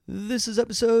This is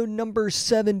episode number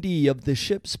 70 of the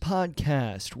Ships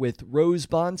Podcast with Rose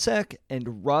Bonsek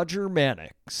and Roger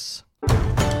Mannix.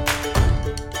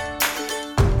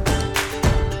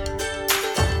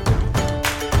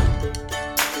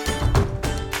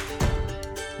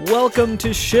 Welcome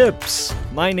to Ships.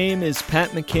 My name is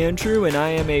Pat McAndrew and I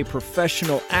am a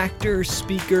professional actor,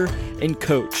 speaker, and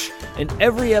coach. In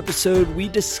every episode, we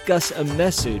discuss a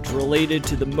message related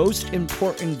to the most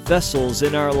important vessels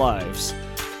in our lives.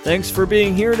 Thanks for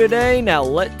being here today. Now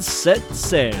let's set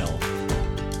sail.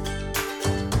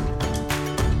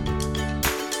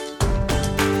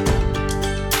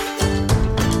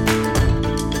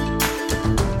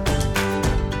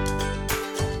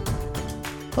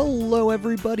 Hello,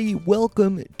 everybody.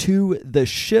 Welcome to the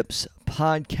Ships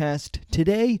Podcast.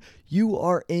 Today, you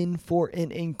are in for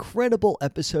an incredible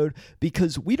episode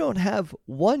because we don't have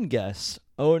one guest.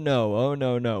 Oh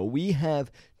no. We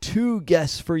have two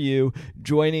guests for you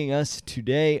joining us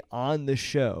today on the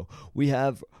show. We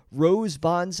have Rose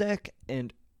Bonsek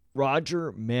and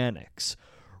Roger Mannix.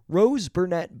 Rose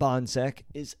Burnett Bonsek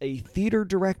is a theater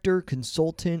director,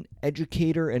 consultant,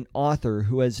 educator, and author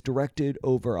who has directed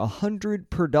over 100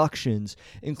 productions,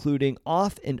 including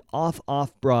off and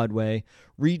off Broadway,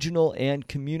 regional and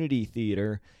community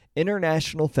theater,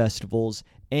 international festivals,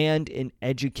 and in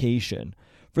education.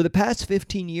 For the past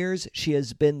 15 years, she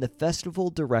has been the festival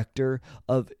director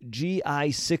of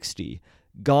GI60,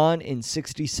 Gone in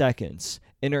 60 Seconds,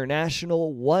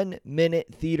 International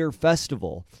 1-Minute Theater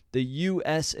Festival, the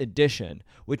U.S. edition,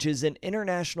 which is an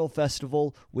international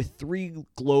festival with 3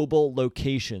 global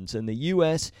locations in the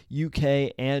U.S.,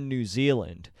 U.K., and New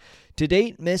Zealand. To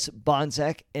date, Miss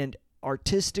Bonsek and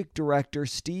artistic director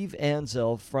Steve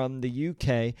Ansell from the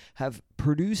UK have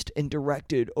produced and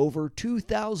directed over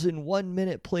 2,000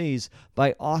 one-minute plays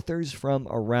by authors from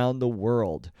around the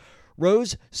world.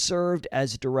 Rose served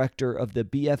as director of the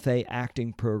BFA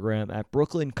acting program at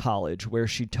Brooklyn College, where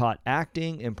she taught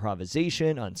acting,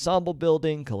 improvisation, ensemble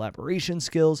building, collaboration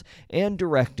skills, and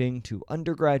directing to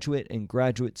undergraduate and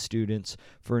graduate students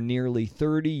for nearly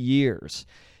 30 years.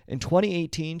 In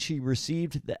 2018, she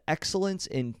received the Excellence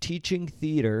in Teaching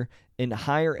Theater in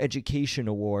Higher Education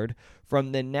Award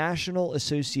from the National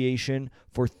Association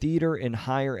for Theater in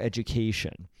Higher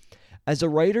Education. As a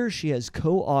writer, she has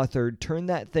co-authored Turn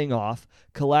That Thing Off,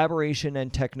 Collaboration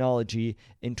and Technology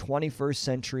in 21st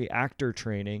Century Actor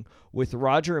Training with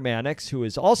Roger Mannix, who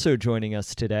is also joining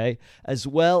us today, as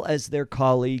well as their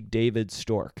colleague David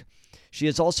Stork. She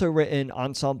has also written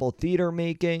Ensemble Theater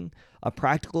Making, A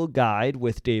Practical Guide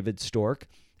with David Stork,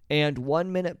 and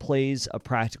 1-Minute Plays, A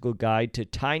Practical Guide to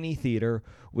Tiny Theater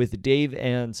with Dave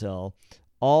Ansell,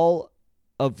 all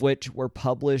of which were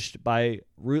published by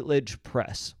Routledge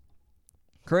Press.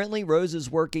 Currently, Rose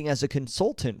is working as a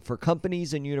consultant for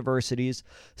companies and universities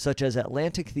such as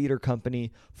Atlantic Theater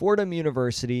Company, Fordham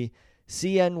University,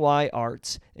 CNY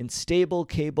Arts, and Stable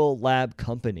Cable Lab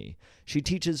Company. She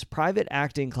teaches private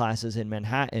acting classes in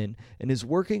Manhattan and is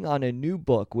working on a new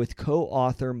book with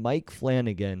co-author Mike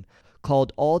Flanagan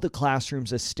called All the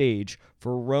Classrooms a Stage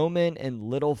for Rowman and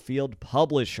Littlefield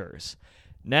Publishers.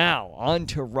 Now, on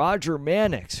to Roger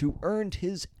Mannix, who earned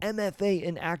his MFA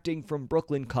in acting from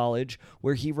Brooklyn College,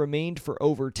 where he remained for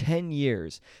over 10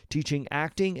 years, teaching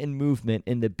acting and movement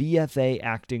in the BFA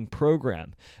acting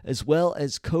program, as well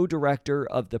as co-director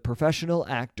of the Professional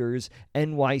Actors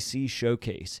NYC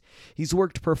Showcase. He's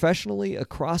worked professionally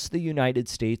across the United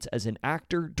States as an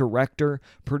actor, director,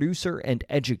 producer, and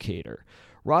educator.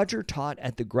 Roger taught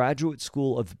at the Graduate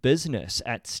School of Business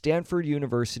at Stanford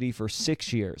University for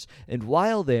 6 years, and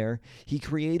while there, he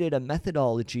created a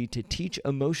methodology to teach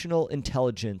emotional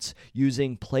intelligence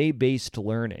using play-based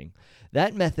learning.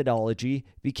 That methodology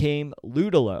became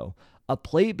Ludilo, a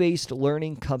play-based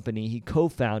learning company he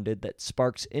co-founded that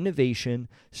sparks innovation,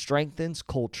 strengthens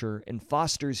culture, and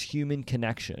fosters human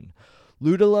connection.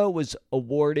 Ludilo was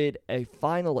awarded a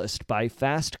finalist by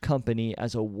Fast Company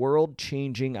as a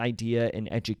world-changing idea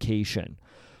in education.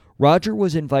 Roger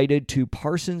was invited to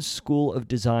Parsons School of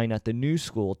Design at the New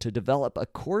School to develop a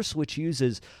course which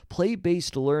uses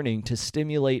play-based learning to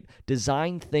stimulate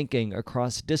design thinking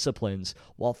across disciplines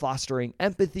while fostering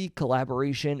empathy,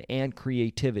 collaboration, and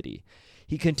creativity.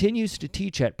 He continues to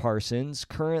teach at Parsons,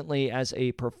 currently as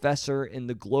a professor in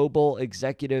the Global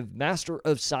Executive Master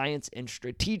of Science in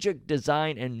Strategic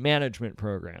Design and Management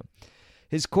program.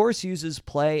 His course uses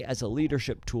play as a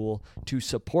leadership tool to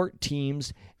support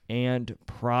teams and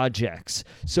projects.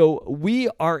 So we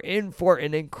are in for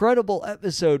an incredible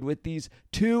episode with these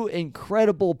two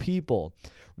incredible people.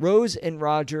 Rose and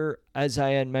Roger, as I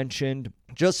had mentioned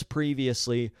just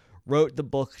previously, wrote the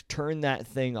book, Turn That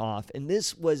Thing Off. And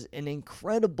this was an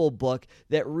incredible book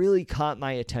that really caught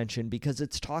my attention because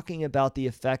it's talking about the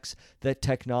effects that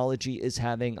technology is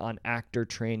having on actor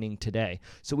training today.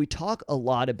 So we talk a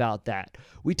lot about that.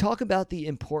 We talk about the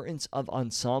importance of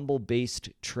ensemble-based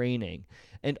training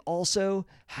and also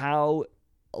how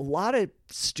a lot of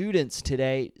students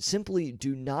today simply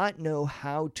do not know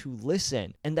how to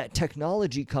listen, and that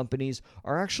technology companies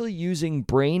are actually using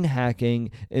brain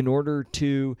hacking in order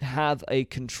to have a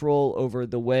control over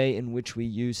the way in which we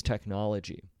use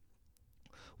technology.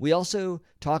 We also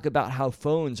talk about how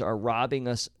phones are robbing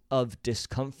us of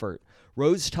discomfort.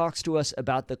 Rose talks to us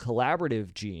about the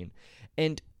collaborative gene,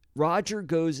 and Roger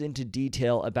goes into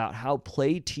detail about how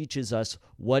play teaches us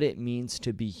what it means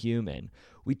to be human.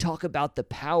 We talk about the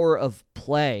power of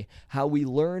play, how we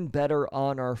learn better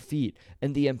on our feet,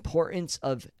 and the importance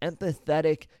of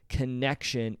empathetic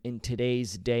connection in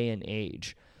today's day and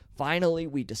age. Finally,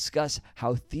 we discuss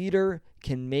how theater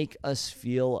can make us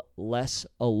feel less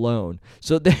alone.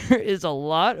 So there is a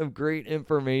lot of great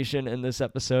information in this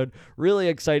episode. Really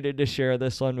excited to share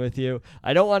this one with you.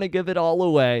 I don't want to give it all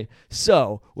away.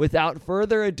 So without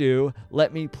further ado,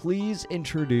 let me please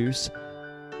introduce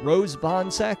Rose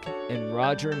Bonsack and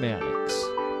Roger Mannix.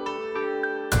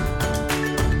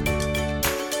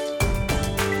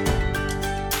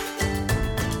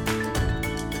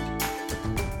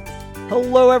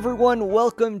 Hello, everyone.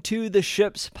 Welcome to the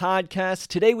Ships Podcast.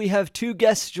 Today we have two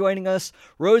guests joining us,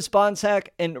 Rose Bonsack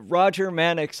and Roger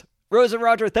Mannix. Rose and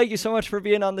Roger, thank you so much for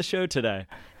being on the show today.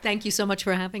 Thank you so much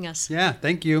for having us. Yeah,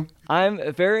 thank you.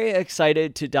 I'm very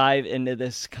excited to dive into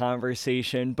this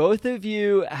conversation. Both of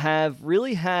you have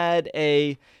really had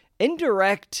a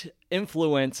indirect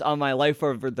influence on my life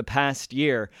over the past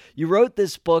year. You wrote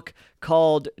this book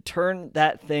called Turn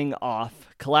That Thing Off,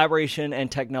 Collaboration and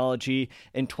Technology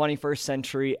in 21st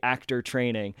Century Actor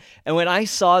Training. And when I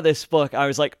saw this book, I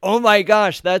was like, oh my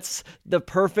gosh, that's the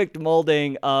perfect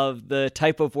molding of the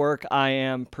type of work I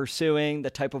am pursuing,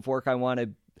 the type of work I want to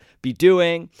be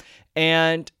doing.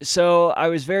 And so I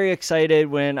was very excited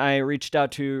when I reached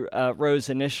out to Rose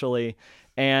initially,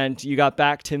 and you got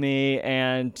back to me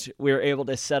and we were able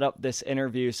to set up this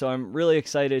interview. So I'm really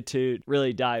excited to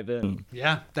really dive in.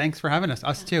 Yeah, thanks for having us.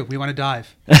 Us too. We want to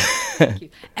dive. Thank you.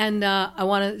 And I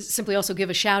want to simply also give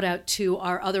a shout out to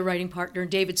our other writing partner,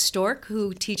 David Stork,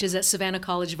 who teaches at Savannah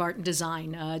College of Art and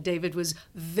Design. David was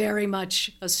very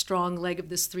much a strong leg of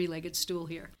this three-legged stool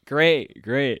here.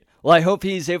 Great. Well, I hope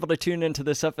he's able to tune into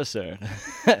this episode.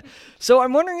 So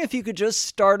I'm wondering if you could just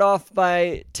start off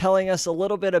by telling us a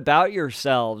little bit about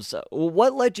yourselves.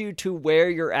 What led you to where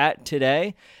you're at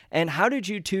today, and how did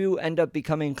you two end up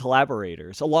becoming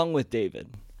collaborators, along with David?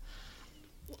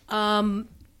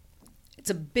 It's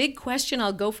a big question.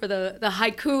 I'll go for the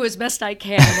haiku as best I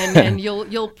can, and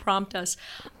you'll prompt us.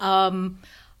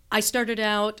 I started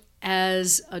out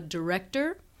as a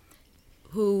director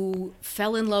who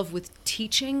fell in love with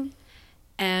teaching,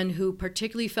 and who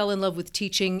particularly fell in love with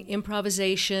teaching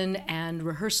improvisation and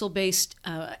rehearsal-based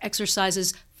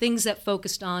exercises, things that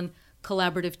focused on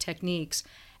collaborative techniques.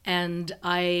 And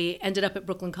I ended up at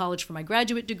Brooklyn College for my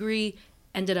graduate degree,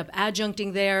 ended up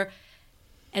adjuncting there,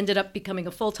 ended up becoming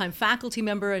a full-time faculty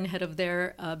member and head of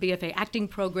their BFA acting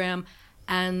program,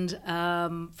 and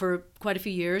for quite a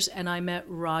few years. And I met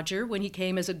Roger when he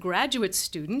came as a graduate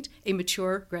student, a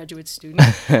mature graduate student.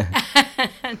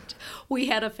 And we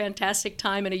had a fantastic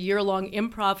time in a year-long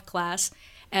improv class.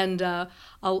 And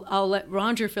I'll let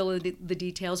Roger fill in the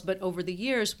details, but over the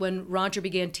years, when Roger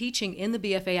began teaching in the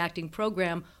BFA acting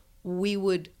program, we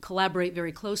would collaborate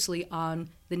very closely on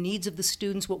the needs of the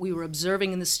students, what we were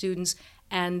observing in the students,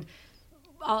 and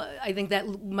I think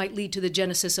that might lead to the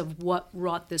genesis of what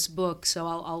wrought this book, so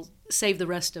I'll save the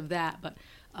rest of that. But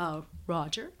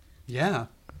Roger? Yeah.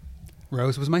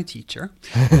 Rose was my teacher.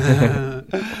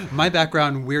 My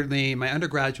background, weirdly, my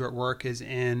undergraduate work is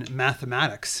in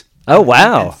mathematics. Oh,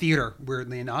 wow. And theater,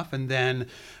 weirdly enough. And then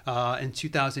in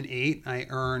 2008, I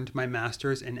earned my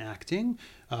master's in acting.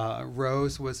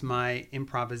 Rose was my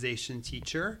improvisation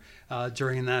teacher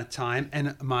during that time,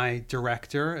 and my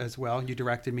director as well. You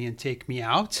directed me in Take Me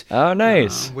Out. Oh,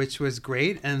 nice. Which was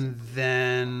great. And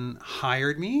then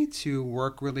hired me to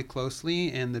work really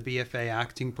closely in the BFA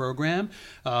acting program,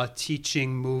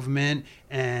 teaching movement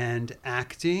and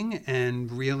acting,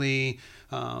 and really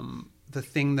the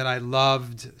thing that I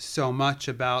loved so much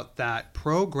about that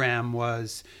program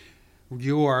was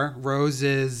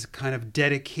Rose's kind of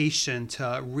dedication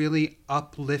to really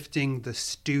uplifting the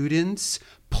students,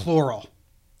 plural,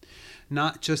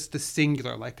 not just the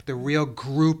singular, like the real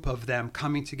group of them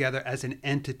coming together as an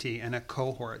entity and a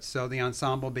cohort. So the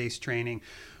ensemble-based training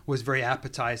was very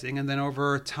appetizing. And then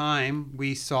over time,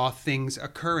 we saw things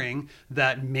occurring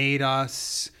that made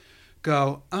us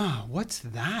go, oh, what's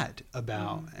that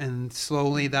about? And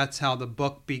slowly that's how the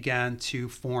book began to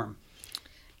form.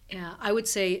 Yeah, I would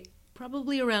say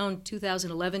probably around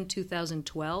 2011,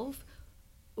 2012,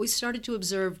 we started to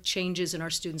observe changes in our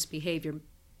students' behavior.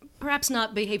 Perhaps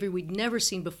not behavior we'd never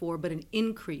seen before, but an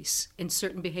increase in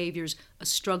certain behaviors, a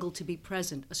struggle to be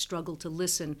present, a struggle to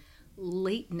listen,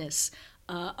 lateness,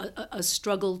 a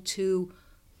struggle to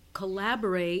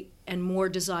collaborate, and more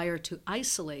desire to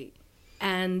isolate.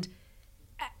 And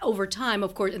over time,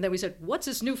 of course, and then we said, what's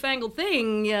this newfangled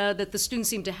thing that the students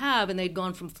seem to have? And they'd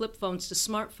gone from flip phones to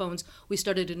smartphones. We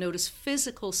started to notice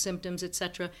physical symptoms,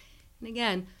 etc. And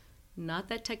again, not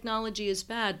that technology is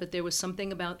bad, but there was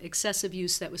something about excessive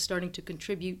use that was starting to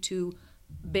contribute to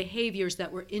behaviors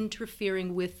that were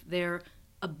interfering with their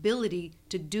ability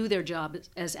to do their job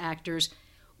as actors,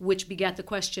 which begat the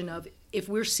question of, if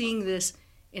we're seeing this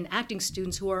in acting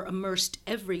students who are immersed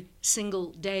every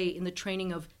single day in the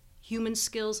training of human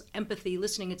skills, empathy,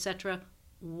 listening, etc.,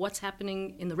 what's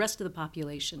happening in the rest of the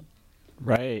population?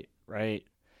 Right.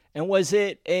 And was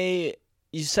it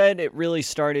you said it really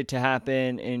started to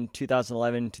happen in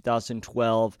 2011,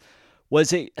 2012.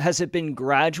 Has it been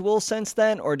gradual since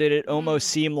then, or did it almost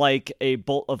seem like a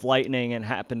bolt of lightning and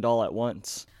happened all at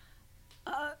once?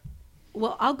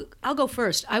 Well, I'll go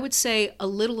first. I would say a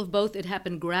little of both. It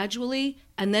happened gradually,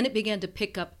 and then it began to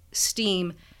pick up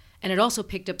steam, and it also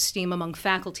picked up steam among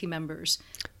faculty members.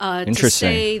 Interesting. To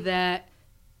say that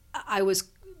I was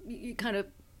kind of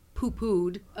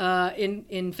poo-pooed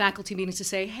in faculty meetings to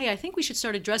say, hey, I think we should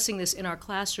start addressing this in our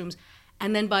classrooms.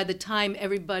 And then by the time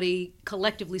everybody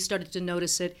collectively started to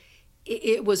notice it,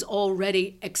 it was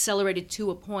already accelerated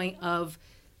to a point of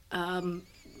kind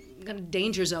of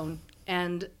danger zone.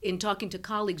 And in talking to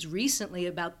colleagues recently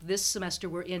about this semester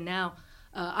we're in now,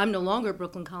 I'm no longer at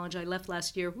Brooklyn College. I left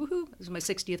last year. Woohoo! It was my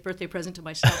 60th birthday present to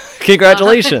myself.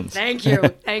 Congratulations. Thank you.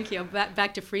 I'm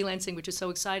back to freelancing, which is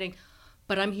so exciting.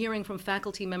 But I'm hearing from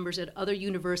faculty members at other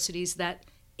universities that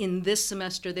in this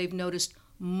semester they've noticed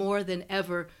more than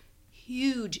ever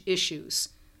huge issues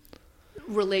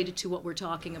related to what we're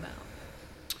talking about.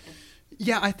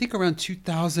 Yeah, I think around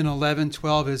 2011,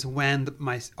 12 is when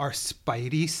our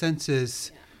spidey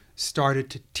senses started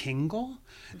to tingle.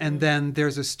 And then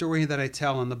there's a story that I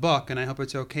tell in the book, and I hope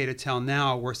it's okay to tell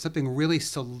now, where something really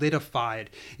solidified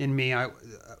in me.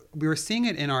 We were seeing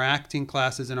it in our acting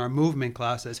classes, in our movement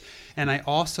classes, and I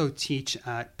also teach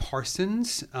at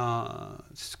Parsons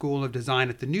School of Design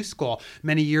at the New School.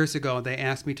 Many years ago, they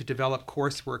asked me to develop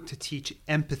coursework to teach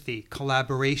empathy,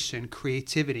 collaboration,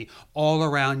 creativity, all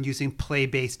around using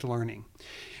play-based learning.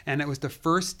 And it was the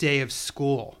first day of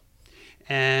school.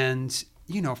 And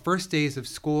first days of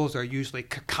schools are usually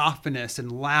cacophonous and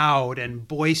loud and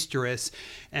boisterous.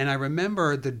 And I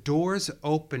remember the doors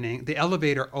opening, the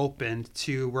elevator opened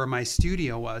to where my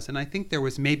studio was. And I think there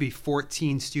was maybe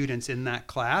 14 students in that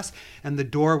class, and the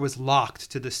door was locked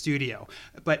to the studio.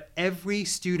 But every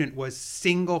student was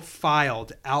single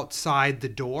filed outside the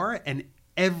door, and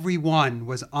everyone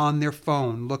was on their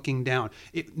phone looking down.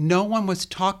 No one was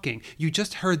talking. You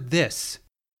just heard this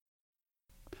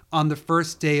on the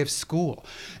first day of school.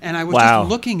 And I was just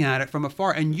looking at it from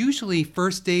afar. And usually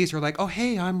first days are like, oh,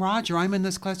 hey, I'm Roger. I'm in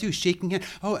this class too, shaking hand.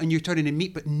 Oh, and you're starting to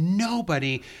meet. But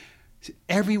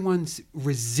everyone's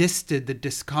resisted the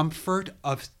discomfort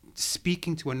of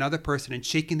speaking to another person and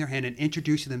shaking their hand and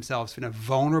introducing themselves in a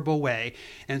vulnerable way,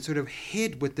 and sort of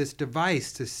hid with this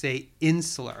device to say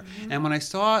insular. Mm-hmm. And when I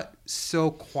saw it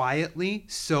so quietly,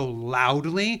 so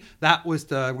loudly, that was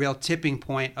the real tipping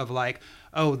point of like,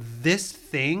 oh, this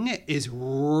thing is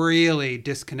really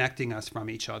disconnecting us from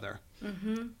each other.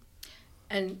 Mm-hmm.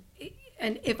 And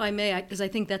if I may, because I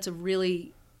think that's a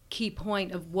really key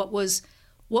point of what was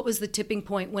the tipping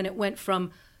point when it went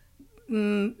from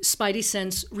spidey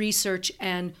sense research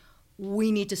and we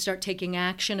need to start taking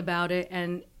action about it.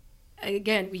 And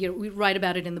again, we write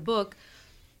about it in the book.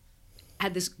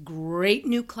 Had this great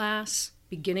new class,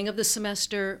 beginning of the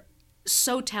semester,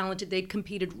 so talented, they'd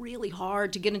competed really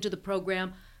hard to get into the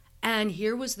program. And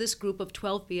here was this group of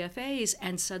 12 BFAs,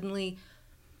 and suddenly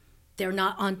they're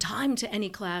not on time to any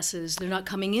classes. They're not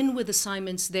coming in with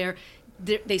assignments.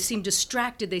 They seem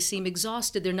distracted. They seem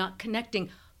exhausted. They're not connecting.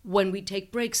 When we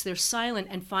take breaks, they're silent.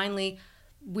 And finally,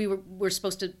 we're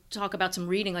supposed to talk about some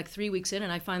reading like 3 weeks in,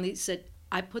 and I finally said,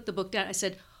 I put the book down. I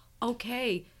said,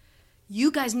 okay, you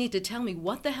guys need to tell me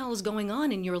what the hell is going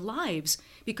on in your lives,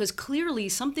 because clearly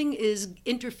something is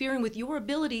interfering with your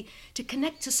ability to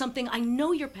connect to something I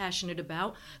know you're passionate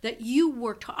about, that you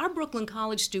worked hard. Our Brooklyn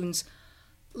College students,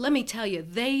 let me tell you,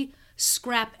 they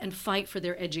scrap and fight for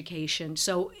their education.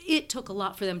 So it took a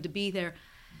lot for them to be there.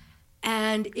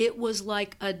 And it was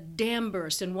like a dam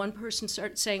burst. And one person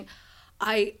started saying,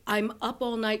 I'm up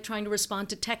all night trying to respond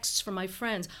to texts from my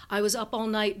friends. I was up all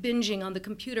night binging on the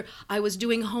computer. I was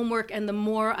doing homework, and the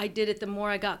more I did it, the more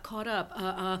I got caught up.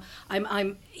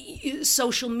 I'm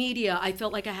social media. I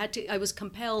felt like I was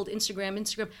compelled,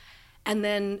 Instagram. And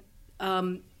then,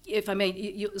 if I may,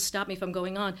 you stop me if I'm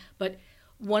going on, but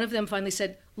one of them finally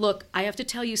said, look, I have to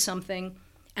tell you something,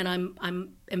 and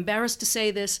I'm embarrassed to say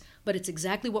this, but it's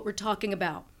exactly what we're talking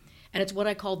about. And it's what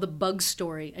I call the bug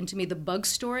story. And to me, the bug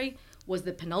story was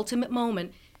the penultimate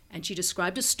moment. And she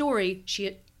described a story.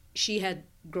 She had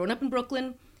grown up in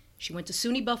Brooklyn. She went to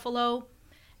SUNY Buffalo.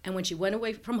 And when she went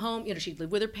away from home, she'd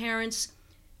lived with her parents,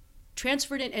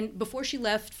 transferred in. And before she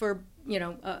left for,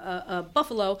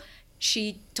 Buffalo,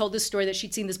 she told this story that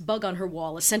she'd seen this bug on her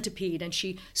wall, a centipede, and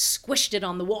she squished it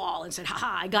on the wall and said,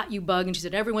 ha, I got you, bug. And she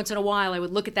said, every once in a while I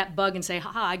would look at that bug and say,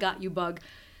 ha, I got you, bug.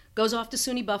 Goes off to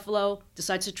SUNY Buffalo,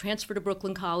 decides to transfer to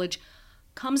Brooklyn College,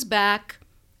 comes back,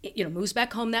 moves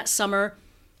back home that summer,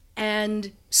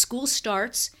 and school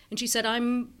starts. And she said,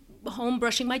 I'm home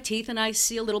brushing my teeth and I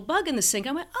see a little bug in the sink.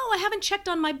 I went, I haven't checked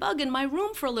on my bug in my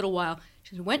room for a little while.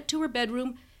 She went to her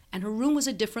bedroom and her room was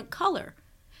a different color.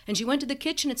 And she went to the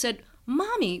kitchen and said,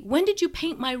 Mommy, when did you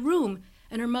paint my room?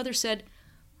 And her mother said,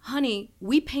 honey,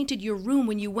 we painted your room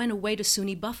when you went away to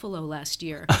SUNY Buffalo last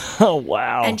year. Oh,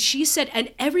 wow. And she said,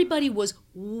 and everybody was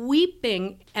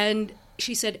weeping. And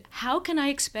she said, how can I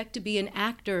expect to be an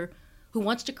actor who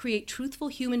wants to create truthful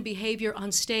human behavior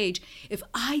on stage if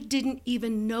I didn't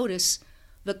even notice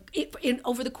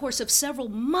over the course of several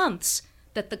months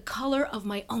that the color of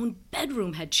my own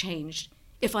bedroom had changed,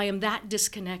 if I am that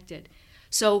disconnected?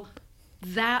 So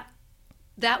that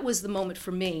was the moment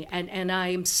for me, and I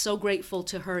am so grateful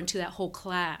to her and to that whole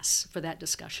class for that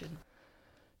discussion.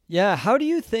 Yeah, how do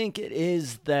you think it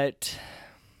is that,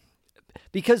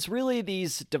 because really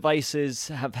these devices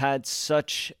have had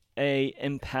such an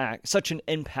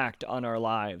impact on our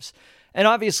lives, and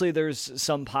obviously there's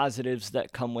some positives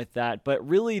that come with that, but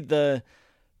really the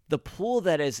pull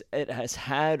that it has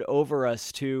had over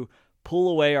us to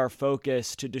pull away our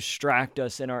focus, to distract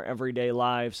us in our everyday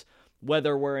lives,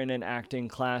 whether we're in an acting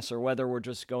class or whether we're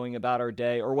just going about our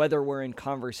day or whether we're in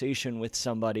conversation with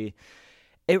somebody,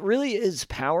 it really is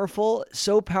powerful,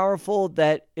 so powerful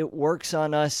that it works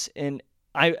on us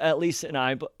I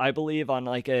believe on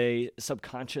like a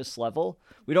subconscious level.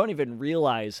 We don't even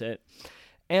realize it.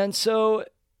 And so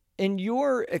in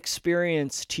your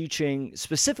experience teaching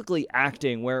specifically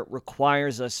acting, where it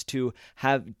requires us to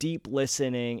have deep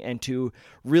listening and to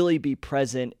really be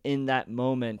present in that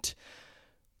moment,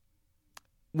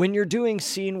 when you're doing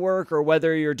scene work or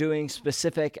whether you're doing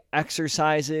specific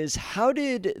exercises, how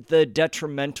did the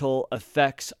detrimental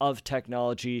effects of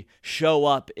technology show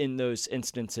up in those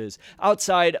instances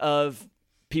outside of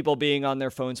people being on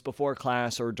their phones before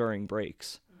class or during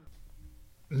breaks?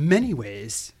 Many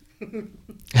ways.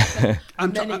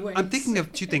 I'm thinking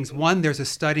of two things. One, there's a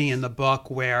study in the book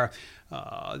where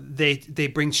they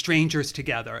bring strangers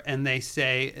together and they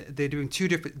say they're doing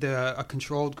a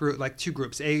controlled group, like two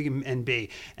groups, A and B.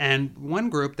 And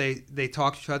one group, they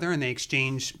talk to each other and they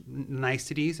exchange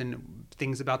niceties and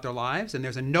things about their lives. And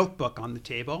there's a notebook on the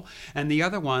table. And the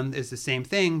other one is the same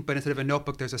thing, but instead of a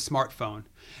notebook, there's a smartphone.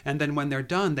 And then when they're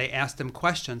done, they ask them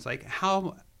questions like,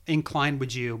 how inclined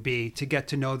would you be to get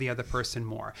to know the other person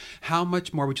more? How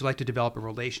much more would you like to develop a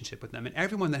relationship with them? And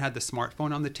everyone that had the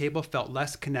smartphone on the table felt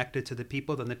less connected to the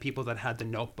people than the people that had the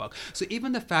notebook. So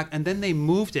even the fact, and then they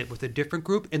moved it with a different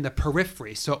group in the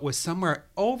periphery. So it was somewhere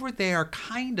over there,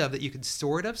 kind of, that you could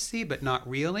sort of see, but not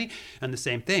really. And the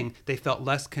same thing, they felt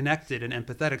less connected and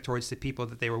empathetic towards the people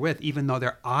that they were with, even though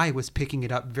their eye was picking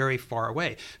it up very far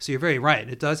away. So you're very right.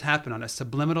 It does happen on a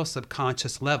subliminal,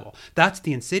 subconscious level. That's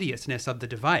the insidiousness of the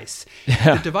device.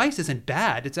 Yeah. The device isn't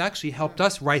bad. It's actually helped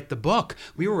us write the book.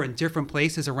 We were in different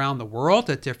places around the world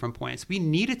at different points. We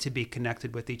needed to be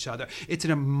connected with each other. It's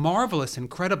a marvelous,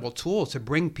 incredible tool to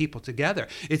bring people together.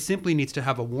 It simply needs to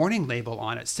have a warning label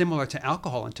on it, similar to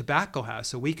alcohol and tobacco has,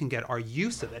 so we can get our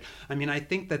use of it. I mean, I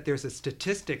think that there's a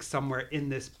statistic somewhere in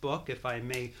this book, if I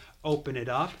may open it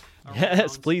up.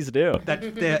 Yes, please do.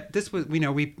 This was,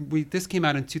 this came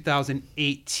out in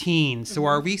 2018, so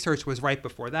our research was right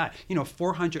before that.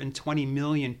 420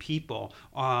 million people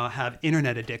have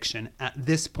internet addiction at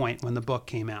this point when the book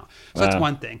came out. So that's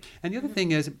one thing. And the other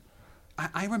thing is,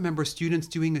 I remember students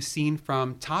doing a scene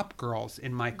from Top Girls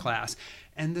in my class.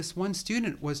 And this one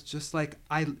student was just like,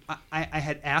 I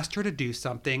had asked her to do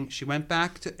something. She went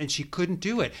back and she couldn't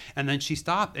do it. And then she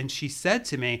stopped and she said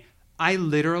to me, I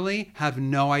literally have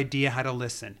no idea how to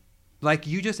listen. Like,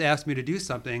 you just asked me to do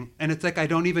something, and it's like I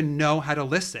don't even know how to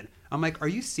listen. I'm like, are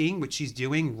you seeing what she's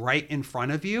doing right in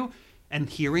front of you and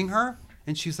hearing her?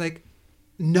 And she's like,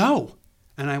 no.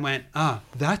 And I went,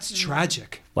 that's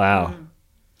tragic. Wow.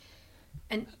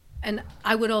 And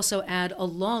I would also add,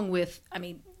 along with,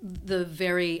 the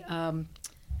very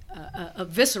a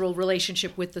visceral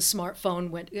relationship with the smartphone.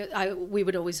 When I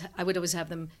would always have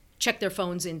them check their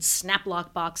phones in snap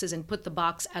lock boxes and put the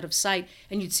box out of sight,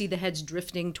 and you'd see the heads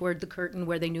drifting toward the curtain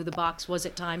where they knew the box was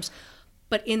at times.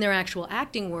 But in their actual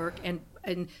acting work, and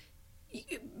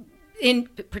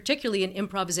particularly in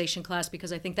improvisation class,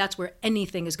 because I think that's where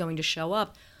anything is going to show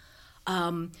up,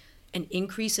 an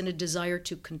increase in a desire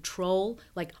to control,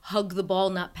 like hug the ball,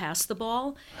 not pass the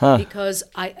ball, because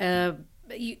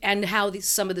and how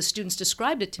some of the students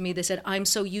described it to me, they said, I'm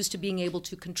so used to being able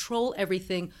to control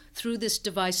everything through this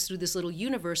device, through this little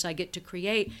universe I get to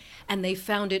create, and they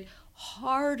found it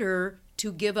harder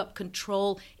to give up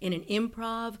control in an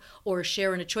improv or a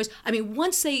share in a choice.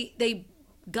 Once they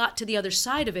got to the other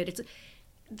side of it,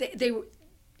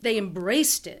 they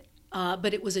embraced it,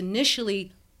 but it was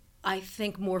initially, I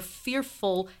think, more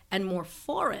fearful and more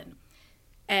foreign.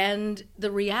 And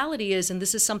the reality is, and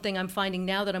this is something I'm finding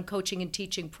now that I'm coaching and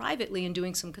teaching privately and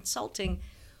doing some consulting,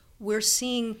 we're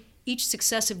seeing each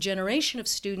successive generation of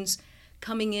students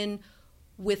coming in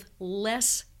with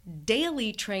less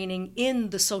daily training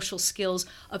in the social skills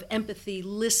of empathy,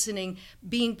 listening,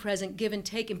 being present, give and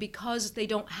take. And because they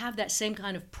don't have that same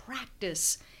kind of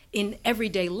practice in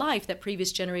everyday life that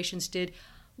previous generations did,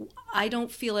 I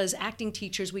don't feel as acting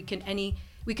teachers we can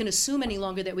assume any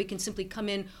longer that we can simply come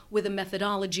in with a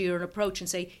methodology or an approach and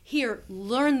say, here,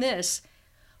 learn this,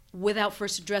 without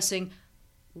first addressing,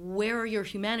 where are your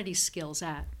humanities skills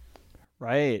at?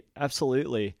 Right,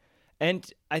 absolutely.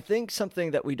 And I think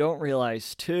something that we don't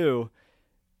realize too,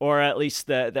 or at least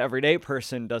the everyday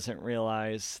person doesn't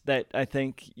realize, that I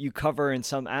think you cover in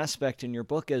some aspect in your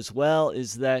book as well,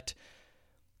 is that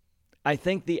I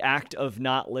think the act of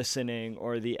not listening,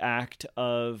 or the act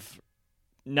of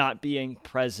not being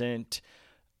present,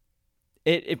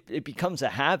 it becomes a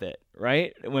habit,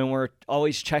 right? When we're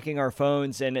always checking our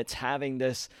phones and it's having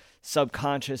this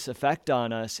subconscious effect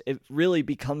on us, it really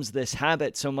becomes this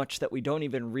habit so much that we don't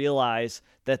even realize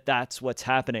that that's what's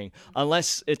happening.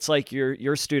 Unless it's like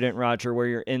your student, Roger, where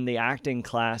you're in the acting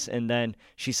class and then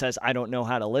she says, I don't know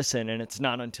how to listen. And it's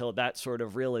not until that sort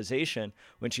of realization,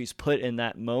 when she's put in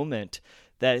that moment,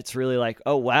 that it's really like,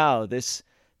 oh, wow, this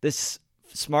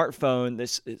smartphone,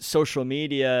 this social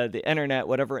media, the internet,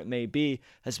 whatever it may be,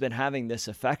 has been having this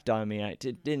effect on me. I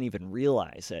didn't even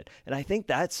realize it. And I think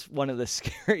that's one of the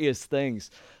scariest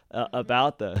things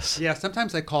about this. Yeah,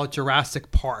 sometimes I call it Jurassic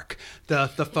Park, the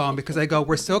phone, because I go,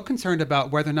 we're so concerned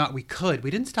about whether or not we could. We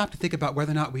didn't stop to think about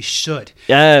whether or not we should.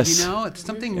 Yes. It's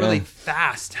something really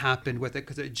fast happened with it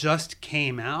because it just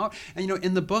came out. And,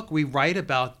 in the book, we write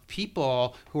about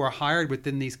people who are hired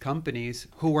within these companies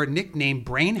who are nicknamed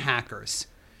brain hackers.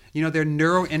 They're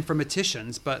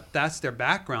neuroinformaticians, but that's their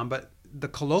background. But the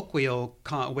colloquial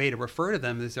way to refer to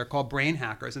them is they're called brain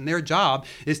hackers. And their job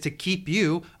is to keep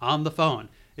you on the phone.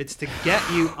 It's to get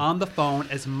you on the phone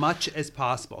as much as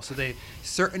possible. So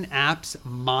certain apps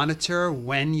monitor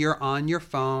when you're on your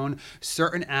phone.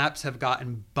 Certain apps have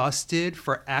gotten busted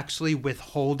for actually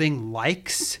withholding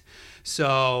likes.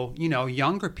 So,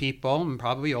 younger people and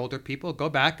probably older people go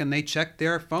back and they check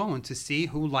their phone to see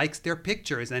who likes their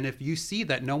pictures. And if you see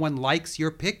that no one likes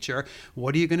your picture,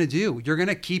 what are you going to do? You're going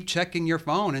to keep checking your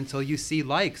phone until you see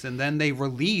likes. And then they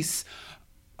release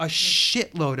a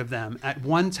shitload of them at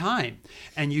one time.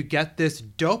 And you get this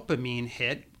dopamine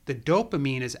hit. The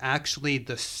dopamine is actually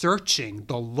the searching,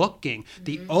 the looking.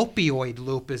 The opioid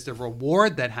loop is the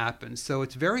reward that happens. So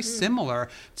it's very similar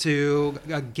to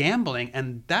gambling.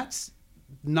 And that's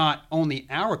not only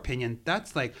our opinion,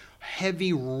 that's like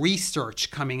heavy research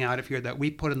coming out of here that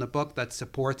we put in the book that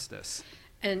supports this.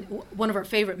 And one of our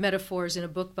favorite metaphors in a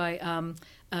book by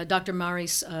Dr.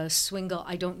 Maurice Swingle,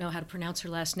 I don't know how to pronounce her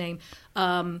last name,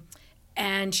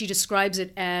 and she describes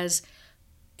it as,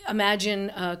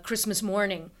 imagine Christmas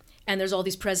morning, and there's all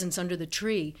these presents under the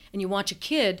tree, and you watch a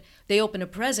kid, they open a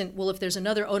present. Well, if there's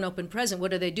another unopened present,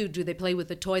 what do? Do they play with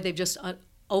the toy they've just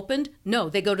opened? No,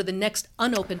 they go to the next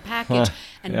unopened package.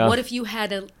 And what if you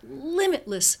had a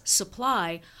limitless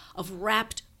supply of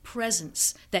wrapped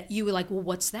presence that you were like, well,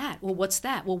 what's that? Well, what's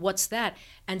that? Well, what's that?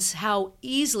 And how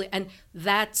easily, and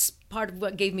that's part of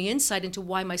what gave me insight into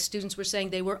why my students were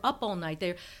saying they were up all night.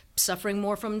 They're suffering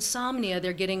more from insomnia.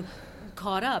 They're getting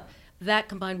caught up. That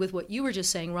combined with what you were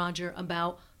just saying, Roger,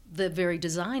 about the very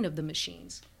design of the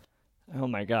machines. Oh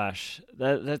my gosh,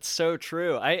 that's so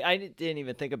true. I didn't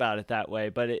even think about it that way,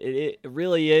 but it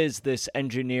really is this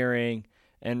engineering,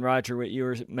 and Roger, what you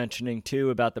were mentioning too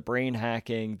about the brain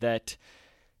hacking, that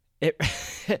it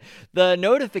the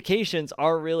notifications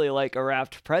are really like a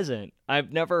wrapped present.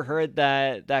 I've never heard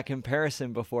that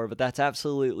comparison before, but that's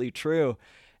absolutely true.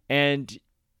 And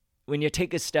when you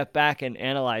take a step back and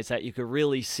analyze that, you could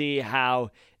really see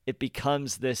how it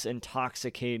becomes this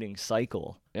intoxicating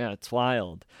cycle. Yeah, it's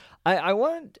wild. I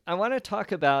want to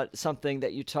talk about something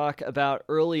that you talk about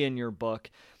early in your book.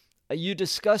 You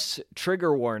discuss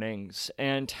trigger warnings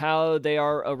and how they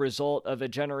are a result of a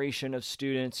generation of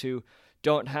students who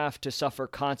don't have to suffer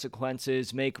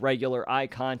consequences, make regular eye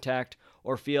contact,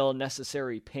 or feel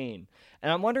necessary pain.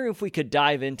 And I'm wondering if we could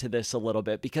dive into this a little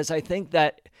bit, because I think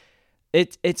that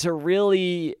it's a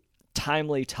really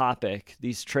timely topic,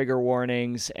 these trigger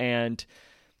warnings and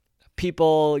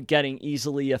people getting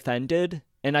easily offended.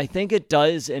 And I think it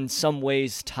does in some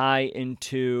ways tie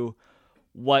into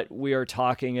what we are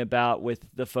talking about with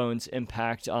the phone's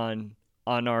impact on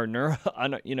our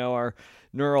our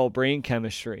neural brain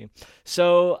chemistry.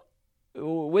 So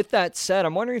with that said,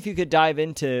 I'm wondering if you could dive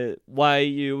into why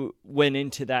you went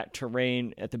into that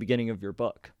terrain at the beginning of your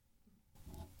book.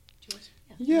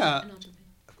 Yeah.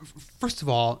 First of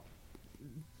all,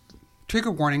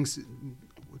 trigger warnings,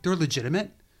 they're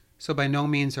legitimate. So by no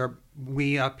means are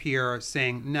we up here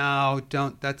saying, no,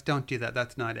 don't do that.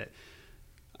 That's not it.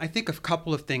 I think a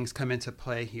couple of things come into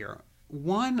play here.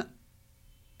 One,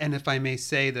 and if I may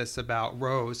say this about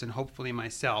Rose and hopefully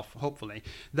myself,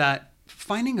 that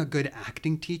finding a good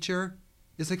acting teacher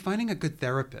is like finding a good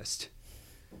therapist.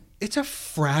 It's a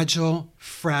fragile,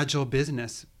 fragile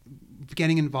business,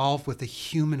 getting involved with the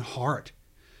human heart.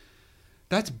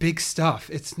 That's big stuff.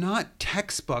 It's not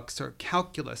textbooks or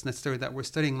calculus necessarily that we're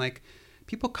studying. Like,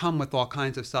 people come with all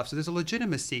kinds of stuff. So there's a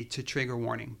legitimacy to trigger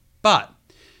warning.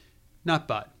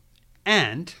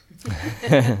 And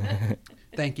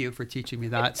thank you for teaching me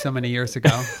that so many years ago,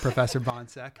 Professor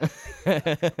Bonsek.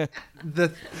 The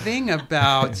thing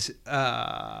about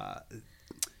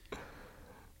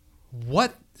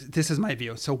this is my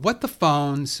view. So what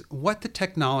the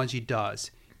technology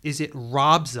does is it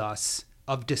robs us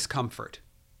of discomfort.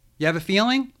 You have a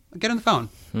feeling? Get on the phone.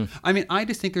 I mean, I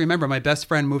distinctly remember my best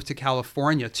friend moved to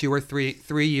California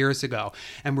 3 years ago,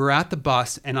 and we were at the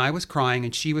bus, and I was crying,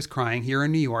 and she was crying here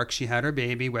in New York. She had her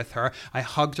baby with her. I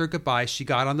hugged her goodbye. She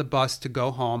got on the bus to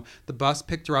go home. The bus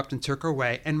picked her up and took her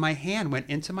away, and my hand went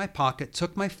into my pocket,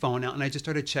 took my phone out, and I just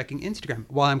started checking Instagram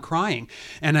while I'm crying.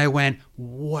 And I went,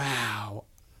 wow.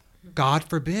 God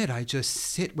forbid I just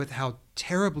sit with how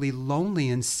terribly lonely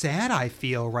and sad I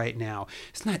feel right now.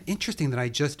 It's not interesting that I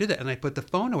just did it, and I put the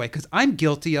phone away, because I'm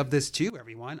guilty of this too,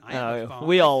 everyone. I have a phone.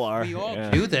 We all are. We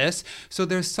all do this. So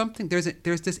there's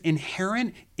this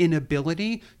inherent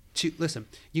inability to listen.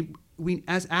 We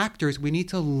as actors, we need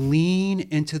to lean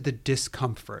into the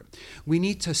discomfort. We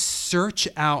need to search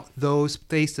out those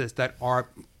places that are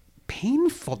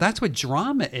painful. That's what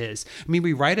drama is. I mean,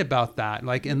 we write about that,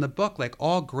 like in the book, like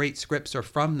all great scripts are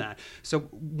from that. So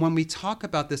when we talk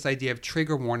about this idea of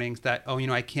trigger warnings that,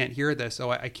 I can't hear this,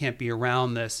 I can't be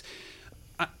around this,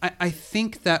 I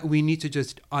think that we need to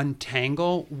just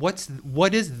untangle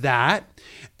what is that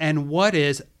and what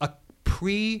is a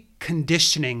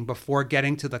preconditioning before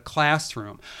getting to the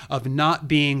classroom of not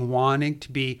wanting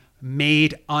to be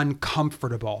made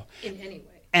uncomfortable. In any way.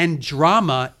 And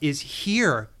drama is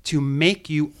here to make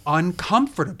you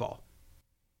uncomfortable.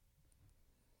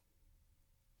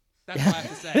 That's what I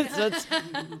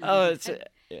have to say.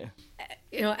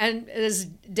 And as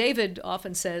David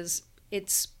often says,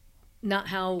 it's not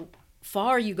how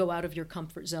far you go out of your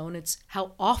comfort zone, it's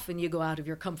how often you go out of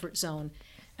your comfort zone.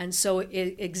 And so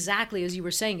exactly as you were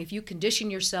saying, if you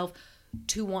condition yourself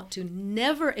to want to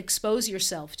never expose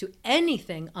yourself to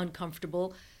anything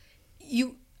uncomfortable,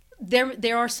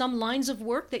 there are some lines of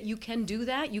work that you can do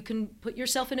that. You can put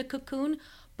yourself in a cocoon,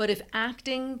 but if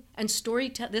acting and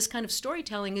this kind of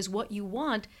storytelling is what you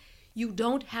want, you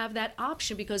don't have that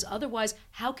option, because otherwise,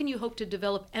 how can you hope to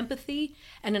develop empathy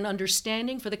and an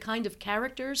understanding for the kind of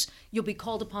characters you'll be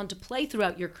called upon to play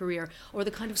throughout your career, or the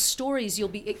kind of stories you'll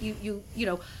be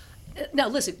Now,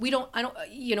 listen, we don't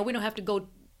have to go,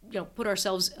 put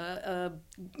ourselves,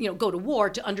 go to war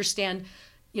to understand,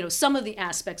 some of the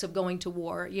aspects of going to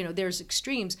war. There's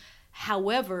extremes.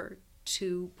 However,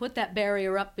 to put that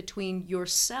barrier up between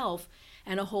yourself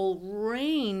and a whole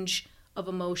range of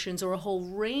emotions or a whole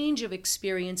range of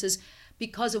experiences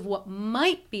because of what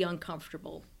might be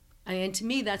uncomfortable. And to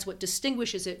me, that's what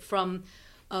distinguishes it from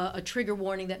a trigger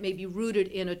warning that may be rooted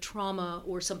in a trauma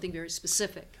or something very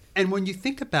specific. And when you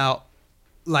think about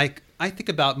like I think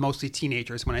about mostly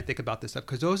teenagers when I think about this stuff,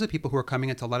 because those are people who are coming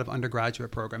into a lot of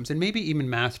undergraduate programs and maybe even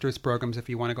master's programs if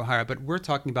you want to go higher. But we're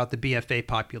talking about the BFA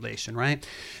population, right?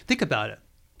 Think about it.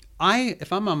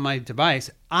 If I'm on my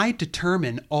device, I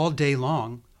determine all day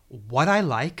long what I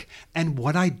like and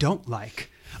what I don't like.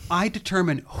 I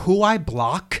determine who I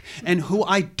block and who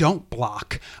I don't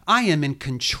block. I am in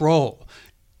control.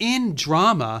 In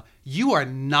drama, you are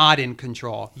not in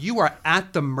control. You are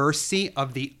at the mercy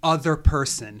of the other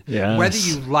person, Yes. whether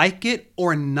you like it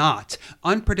or not.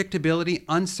 Unpredictability,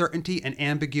 uncertainty, and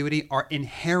ambiguity are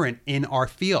inherent in our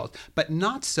field, but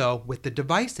not so with the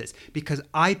devices, because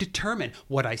I determine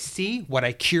what I see, what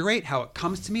I curate, how it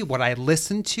comes to me, what I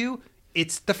listen to.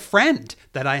 It's the friend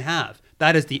that I have.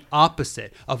 That is the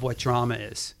opposite of what drama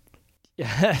is.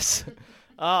 Yes.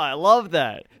 Oh, I love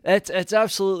that. It's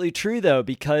absolutely true, though,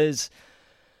 because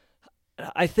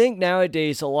I think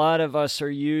nowadays a lot of us are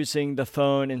using the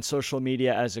phone and social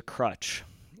media as a crutch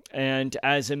and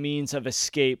as a means of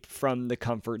escape from the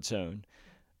comfort zone,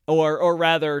 or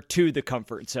rather to the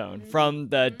comfort zone, from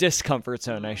the discomfort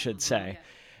zone, I should say.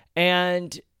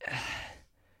 And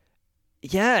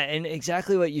yeah, and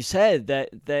exactly what you said,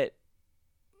 that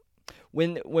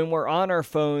when we're on our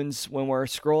phones, when we're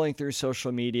scrolling through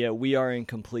social media, we are in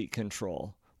complete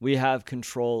control. We have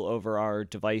control over our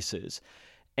devices.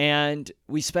 And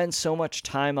we spend so much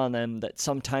time on them that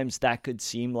sometimes that could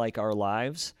seem like our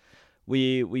lives.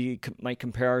 We might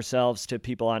compare ourselves to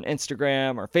people on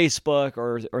Instagram or Facebook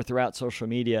or throughout social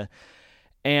media.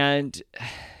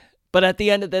 But at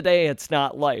the end of the day, it's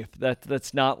not life.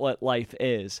 That's not what life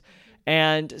is.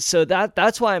 And so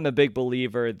that's why I'm a big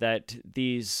believer that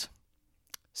these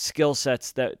skill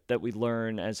sets that we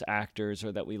learn as actors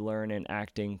or that we learn in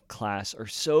acting class are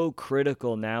so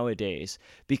critical nowadays,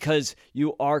 because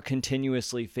you are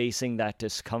continuously facing that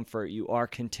discomfort. You are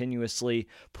continuously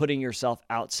putting yourself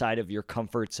outside of your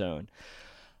comfort zone.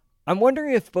 I'm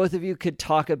wondering if both of you could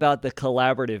talk about the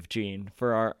collaborative gene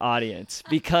for our audience,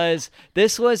 because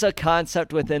this was a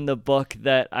concept within the book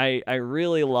that I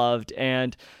really loved,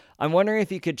 and I'm wondering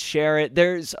if you could share it.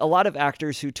 There's a lot of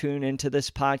actors who tune into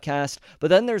this podcast, but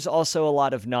then there's also a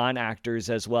lot of non-actors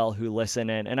as well who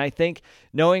listen in. And I think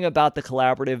knowing about the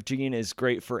collaborative gene is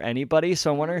great for anybody.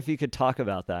 So I'm wondering if you could talk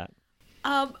about that.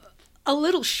 A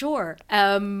little, sure.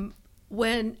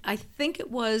 When I think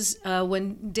it was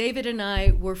when David and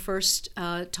I were first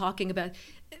talking about,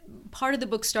 part of the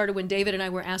book started when David and I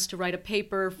were asked to write a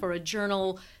paper for a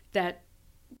journal that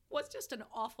was just an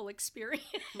awful experience.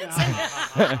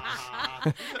 and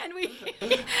we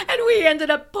ended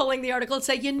up pulling the article and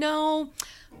say,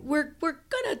 we're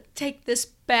gonna take this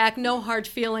back, no hard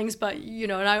feelings, but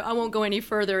and I won't go any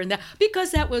further in that,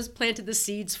 because that was planted the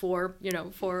seeds for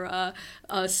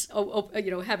us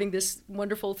having this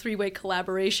wonderful three-way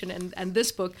collaboration and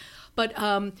this book. But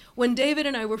when David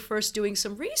and I were first doing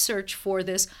some research for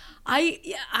this,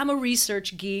 I'm a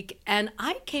research geek, and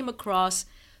I came across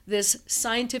this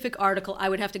scientific article. I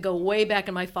would have to go way back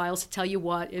in my files to tell you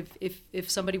what, if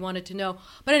somebody wanted to know.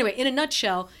 But anyway, in a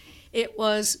nutshell, it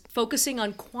was focusing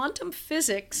on quantum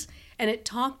physics, and it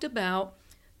talked about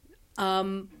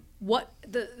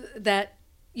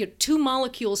two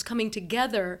molecules coming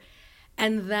together,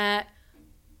 and that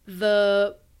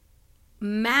the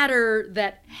matter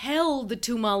that held the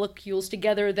two molecules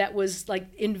together, that was like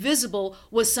invisible,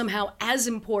 was somehow as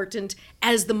important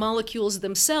as the molecules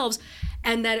themselves,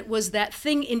 and that it was that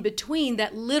thing in between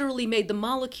that literally made the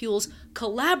molecules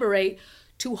collaborate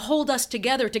to hold us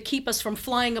together, to keep us from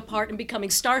flying apart and becoming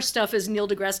star stuff, as Neil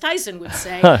deGrasse Tyson would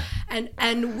say.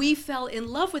 And we fell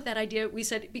in love with that idea. We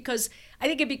said, because I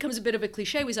think it becomes a bit of a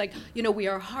cliche. We was like, we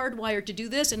are hardwired to do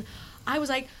this. And I was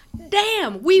like,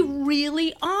 damn, we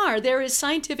really are. There is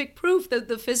scientific proof that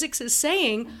the physics is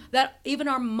saying that even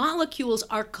our molecules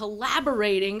are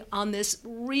collaborating on this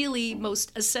really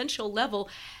most essential level.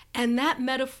 And that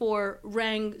metaphor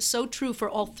rang so true for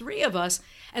all three of us.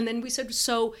 And then we said,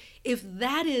 so if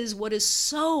that is what is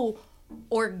so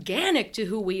organic to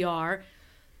who we are,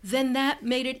 then that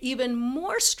made it even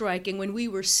more striking when we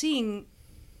were seeing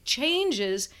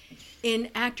changes in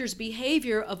actors'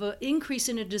 behavior of an increase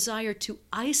in a desire to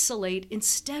isolate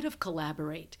instead of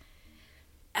collaborate.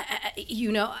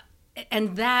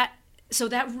 And that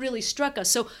really struck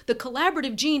us. So the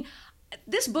collaborative gene,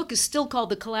 this book is still called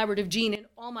The Collaborative Gene in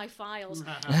all my files.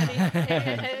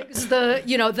 It's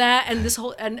that and this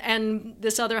whole and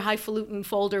this other highfalutin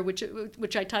folder,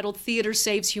 which I titled Theater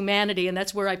Saves Humanity, and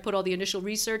that's where I put all the initial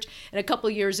research. And a couple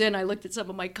of years in, I looked at some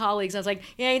of my colleagues. I was like,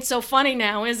 "It ain't so funny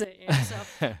now, is it?"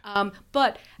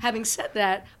 But having said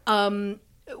that,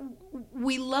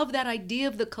 we love that idea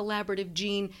of the collaborative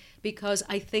gene because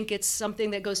I think it's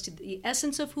something that goes to the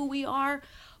essence of who we are,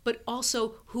 but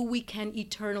also who we can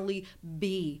eternally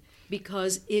be,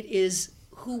 because it is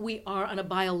who we are on a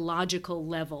biological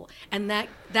level. And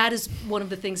that is one of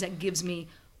the things that gives me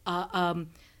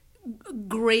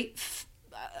great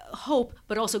hope,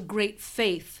 but also great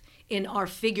faith in our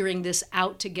figuring this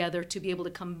out together to be able to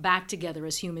come back together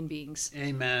as human beings.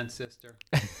 Amen, sister.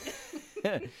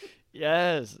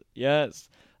 Yes.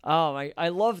 I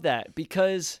love that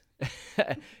because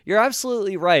you're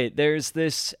absolutely right. There's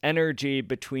this energy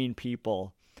between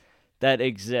people that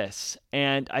exists.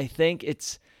 And I think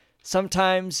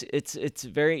sometimes it's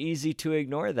very easy to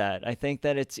ignore that. I think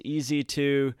that it's easy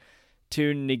to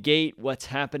negate what's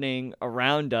happening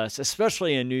around us,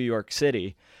 especially in New York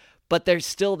City. But there's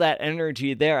still that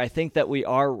energy there. I think that we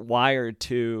are wired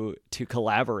to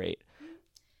collaborate.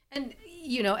 And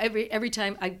every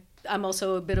time I'm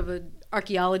also a bit of an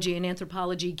archaeology and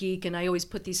anthropology geek, and I always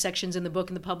put these sections in the book,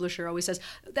 and the publisher always says,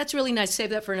 "That's really nice, save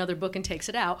that for another book," and takes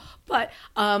it out. But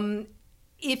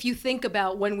if you think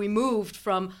about when we moved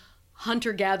from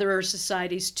hunter-gatherer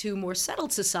societies to more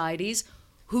settled societies,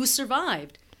 who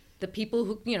survived? The people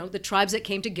who, the tribes that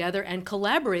came together and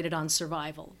collaborated on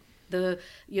survival.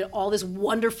 All this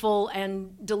wonderful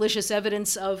and delicious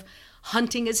evidence of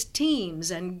hunting as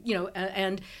teams, and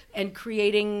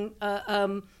creating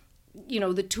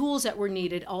the tools that were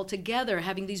needed all together,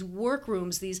 having these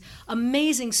workrooms, these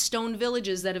amazing stone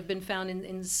villages that have been found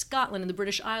in Scotland and the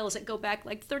British Isles that go back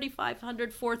like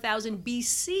 3,500, 4,000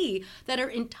 BC, that are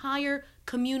entire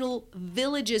communal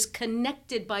villages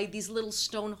connected by these little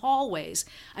stone hallways.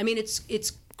 I mean,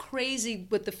 it's crazy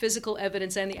with the physical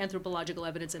evidence and the anthropological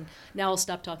evidence. And now I'll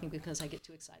stop talking because I get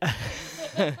too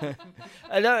excited.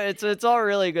 I know it's all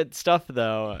really good stuff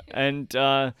though. And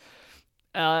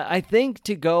I think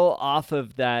to go off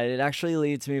of that, it actually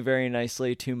leads me very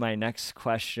nicely to my next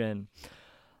question.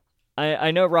 I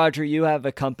know, Roger, you have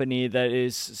a company that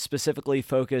is specifically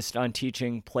focused on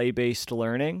teaching play-based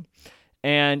learning.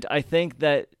 And I think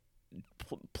that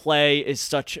play is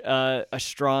such a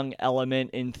strong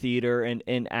element in theater and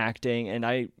in acting, and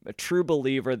I'm a true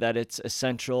believer that it's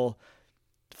essential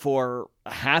for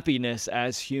happiness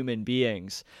as human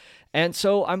beings. And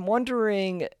so I'm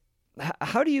wondering,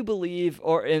 how do you believe,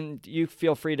 and you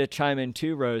feel free to chime in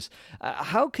too, Rose,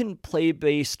 how can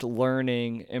play-based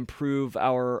learning improve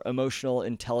our emotional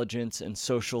intelligence and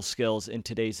social skills in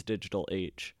today's digital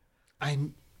age?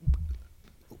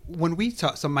 When we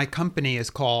talk, so my company is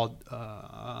called,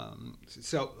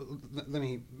 so let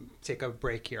me take a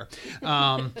break here.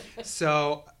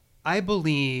 So I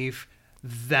believe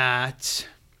that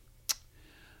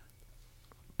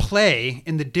play,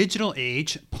 in the digital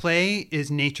age, play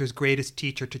is nature's greatest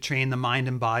teacher to train the mind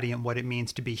and body and what it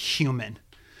means to be human.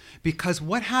 Because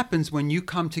what happens when you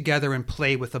come together and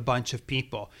play with a bunch of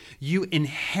people? You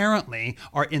inherently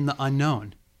are in the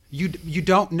unknown. You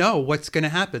don't know what's going to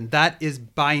happen. That is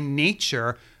by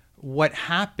nature what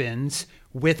happens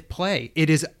with play. It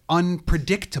is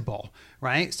unpredictable,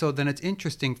 right? So then it's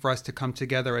interesting for us to come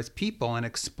together as people and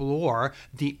explore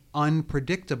the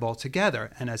unpredictable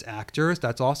together. And as actors,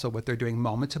 that's also what they're doing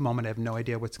moment to moment. I have no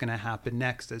idea what's going to happen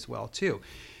next as well, too.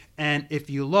 And if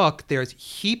you look, there's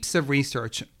heaps of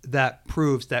research that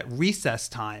proves that recess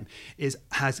time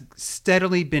has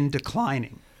steadily been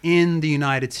declining in the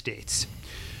United States.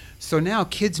 So now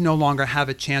kids no longer have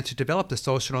a chance to develop the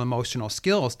social and emotional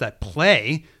skills that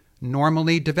play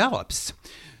normally develops.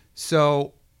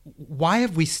 So why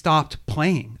have we stopped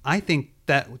playing? I think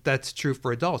that's true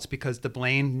for adults because the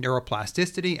brain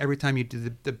neuroplasticity, every time you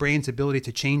do the brain's ability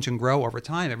to change and grow over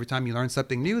time, every time you learn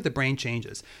something new, the brain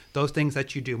changes. Those things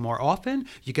that you do more often,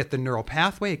 you get the neural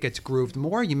pathway, it gets grooved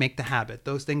more, you make the habit.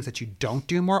 Those things that you don't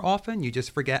do more often, you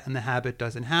just forget and the habit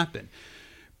doesn't happen.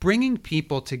 Bringing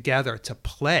people together to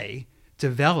play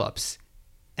develops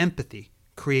empathy,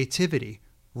 creativity,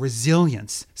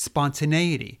 resilience,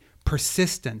 spontaneity,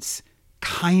 persistence,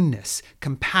 kindness,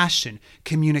 compassion,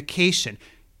 communication.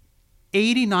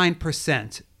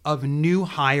 89% of new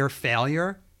hire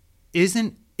failure is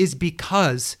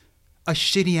because a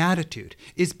shitty attitude,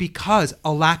 is because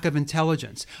a lack of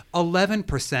intelligence.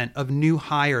 11% of new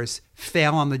hires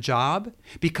fail on the job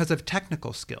because of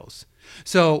technical skills.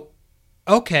 So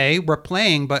okay, we're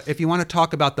playing, but if you want to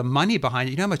talk about the money behind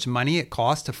it, you know how much money it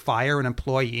costs to fire an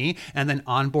employee and then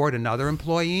onboard another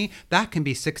employee? That can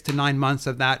be 6 to 9 months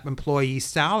of that employee's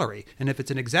salary. And if it's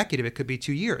an executive, it could be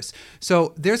 2 years.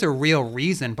 So there's a real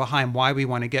reason behind why we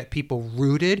want to get people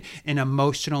rooted in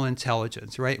emotional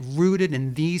intelligence, right? Rooted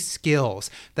in these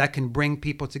skills that can bring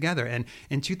people together. And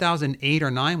in 2008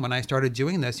 or 9, when I started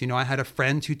doing this, I had a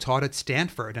friend who taught at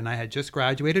Stanford, and I had just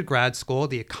graduated grad school.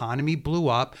 The economy blew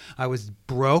up. I was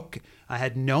broke. I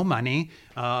had no money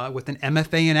with an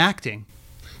MFA in acting.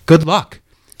 Good luck.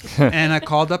 And I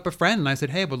called up a friend and I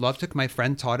said, hey, I would love to, my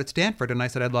friend taught at Stanford. And I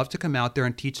said, I'd love to come out there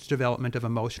and teach the development of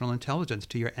emotional intelligence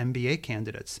to your MBA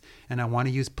candidates. And I want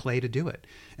to use play to do it.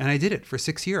 And I did it for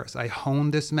 6 years. I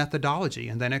honed this methodology,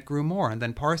 and then it grew more. And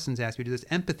then Parsons asked me to do this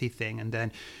empathy thing. And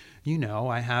then,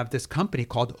 I have this company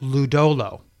called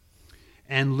Ludolo.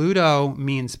 And ludo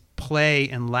means play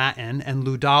in Latin, and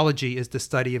ludology is the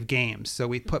study of games. So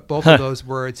we put both of those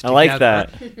words together. I like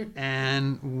that.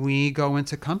 And we go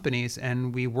into companies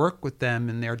and we work with them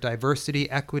in their diversity,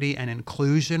 equity, and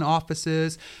inclusion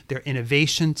offices, their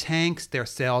innovation tanks, their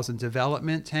sales and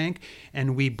development tank,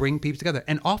 and we bring people together.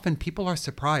 And often people are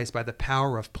surprised by the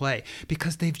power of play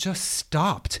because they've just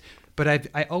stopped. But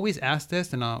I always ask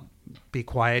this, and I'll be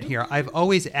quiet here. I've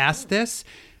always asked this.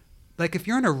 Like, if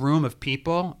you're in a room of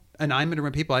people and I'm in a room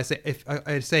of people, I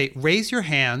say, raise your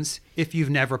hands if you've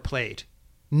never played.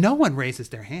 No one raises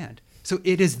their hand. So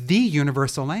it is the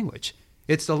universal language.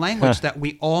 It's the language that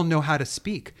we all know how to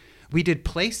speak. We did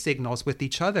play signals with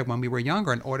each other when we were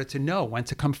younger in order to know when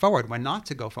to come forward, when not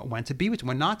to go forward, when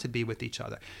not to be with each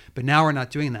other. But now we're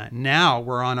not doing that. Now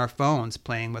we're on our phones,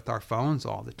 playing with our phones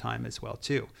all the time as well,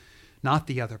 too. Not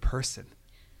the other person.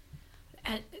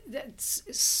 And that's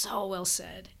so well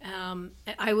said.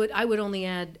 I would only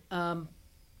add,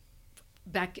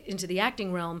 back into the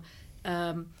acting realm,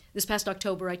 this past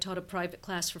October I taught a private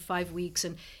class for 5 weeks,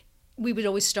 and we would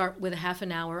always start with a half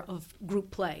an hour of group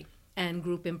play and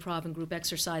group improv and group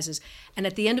exercises. And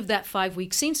at the end of that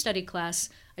 5-week scene study class,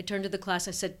 I turned to the class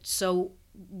and I said, so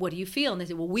what do you feel? And they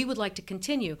said, well, we would like to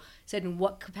continue. I said, in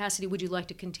what capacity would you like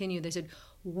to continue? They said,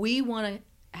 we want to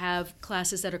have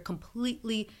classes that are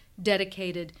completely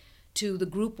dedicated to the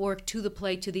group work, to the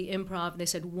play, to the improv. They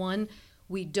said, one,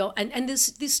 we don't, and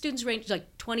these students range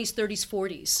like 20s, 30s,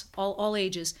 40s, all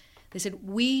ages. They said,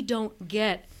 we don't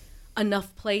get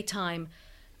enough play time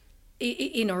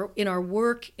in our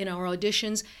work, in our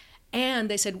auditions. And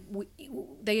they said,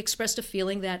 they expressed a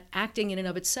feeling that acting in and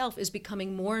of itself is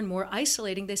becoming more and more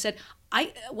isolating. They said,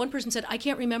 one person said, I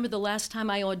can't remember the last time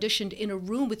I auditioned in a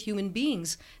room with human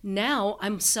beings. Now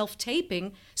I'm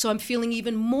self-taping, so I'm feeling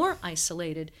even more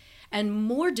isolated and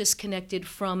more disconnected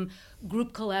from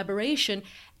group collaboration.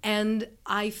 And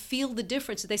I feel the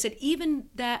difference. They said, even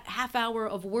that half hour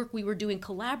of work we were doing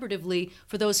collaboratively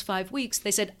for those 5 weeks,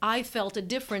 they said, I felt a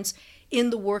difference in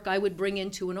the work I would bring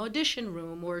into an audition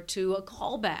room or to a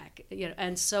callback.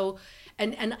 And so,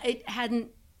 and it hadn't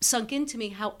sunk into me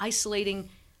how isolating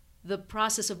the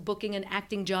process of booking an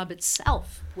acting job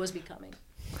itself was becoming.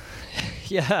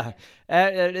 Yeah,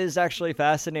 it is actually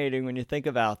fascinating when you think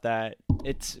about that.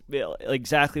 It's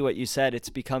exactly what you said. It's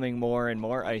becoming more and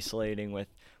more isolating with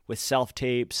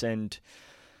self-tapes and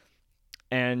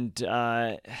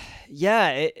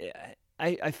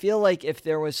I feel like if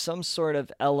there was some sort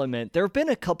of element, there have been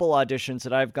a couple auditions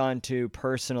that I've gone to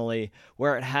personally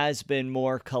where it has been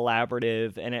more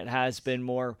collaborative and it has been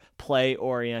more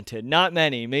play-oriented. Not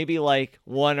many, maybe like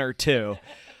 1 or 2.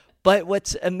 But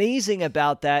what's amazing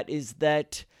about that is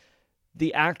that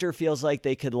the actor feels like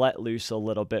they could let loose a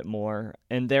little bit more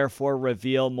and therefore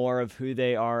reveal more of who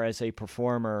they are as a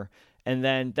performer. And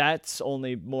then that's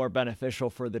only more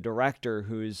beneficial for the director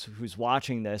who's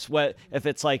watching this. What if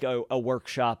it's like a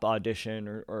workshop audition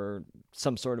or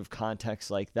some sort of context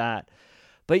like that?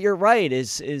 But you're right.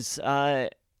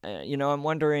 I'm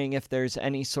wondering if there's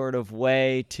any sort of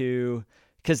way to,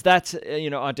 because that's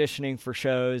auditioning for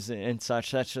shows and such.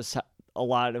 That's just a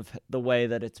lot of the way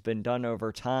that it's been done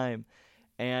over time,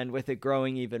 and with it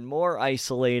growing even more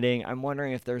isolating, I'm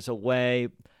wondering if there's a way.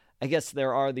 I guess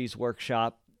there are these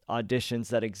workshop auditions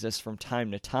that exist from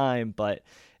time to time, but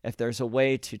if there's a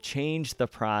way to change the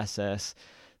process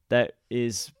that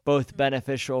is both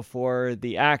beneficial for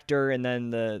the actor and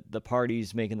then the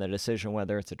parties making the decision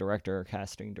whether it's a director or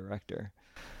casting director.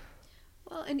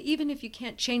 Well, and even if you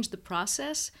can't change the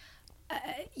process,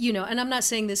 and I'm not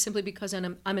saying this simply because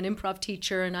I'm an improv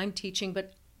teacher and I'm teaching,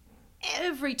 but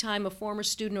every time a former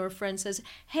student or a friend says,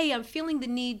 hey, I'm feeling the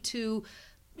need to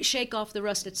shake off the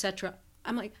rust, etc.,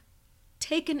 I'm like,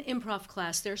 take an improv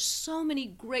class. There's so many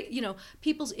great,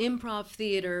 People's Improv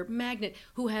Theater, Magnet,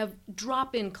 who have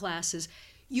drop-in classes.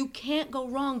 You can't go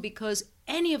wrong because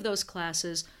any of those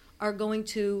classes are going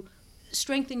to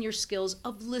strengthen your skills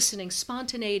of listening,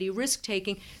 spontaneity,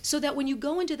 risk-taking, so that when you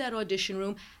go into that audition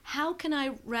room, how can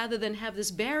I, rather than have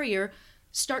this barrier,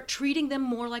 start treating them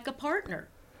more like a partner?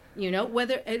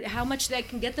 Whether how much that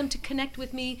can get them to connect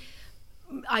with me.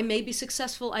 I may be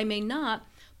successful, I may not,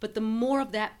 but the more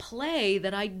of that play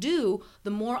that I do,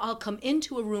 the more I'll come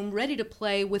into a room ready to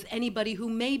play with anybody who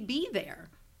may be there,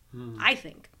 I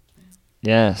think.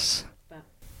 Yes.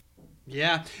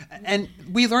 Yeah, and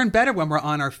we learn better when we're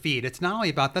on our feet. It's not only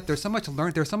about that. There's so much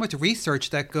There's so much research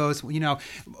that goes.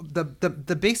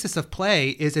 The basis of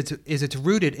play is it's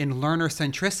rooted in learner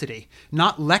centricity,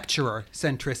 not lecturer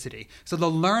centricity. So the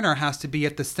learner has to be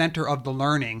at the center of the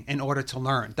learning in order to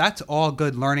learn. That's all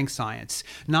good learning science.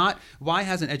 Not why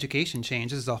hasn't education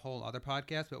changed? This is a whole other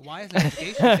podcast. But why hasn't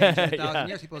education changed in 1,000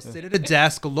 years? People sit at a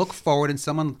desk, look forward, and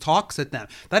someone talks at them.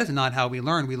 That is not how we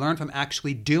learn. We learn from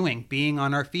actually doing, being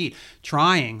on our feet.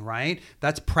 Trying, right?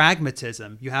 That's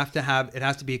pragmatism. It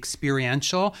has to be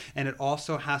experiential, and it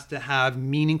also has to have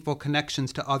meaningful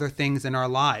connections to other things in our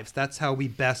lives. That's how we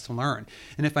best learn.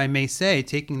 And if I may say,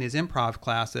 taking these improv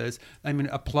classes,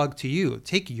 a plug to you,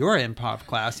 take your improv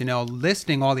class.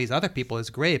 Listening all these other people is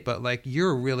great, but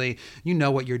you're really,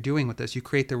 what you're doing with this. You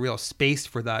create the real space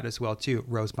for that as well too.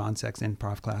 Rose Bonsek's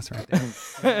improv class right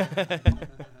there.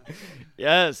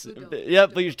 Yes.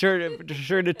 Yep. Be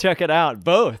sure to check it out.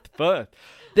 Both.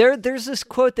 There's this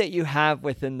quote that you have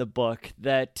within the book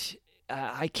that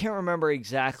I can't remember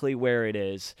exactly where it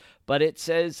is, but it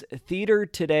says, "Theater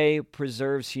today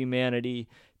preserves humanity,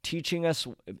 teaching us."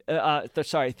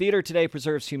 Theater today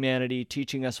preserves humanity,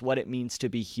 teaching us what it means to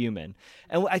be human.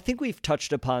 And I think we've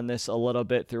touched upon this a little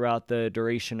bit throughout the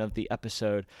duration of the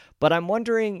episode. But I'm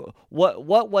wondering,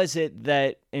 what was it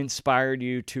that inspired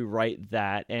you to write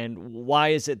that, and why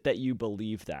is it that you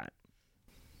believe that?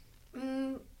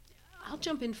 I'll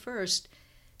jump in first.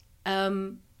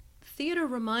 Theater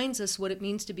reminds us what it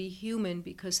means to be human,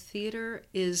 because theater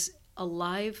is a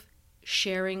live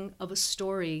sharing of a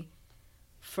story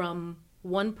from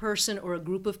one person or a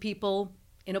group of people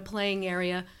in a playing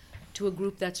area to a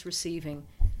group that's receiving.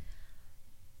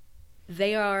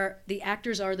 The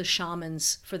actors are the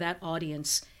shamans for that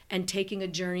audience, and taking a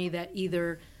journey that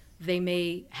either they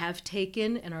may have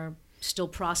taken and are still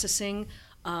processing,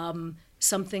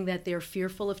 something that they're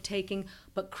fearful of taking,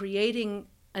 but creating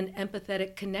an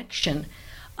empathetic connection.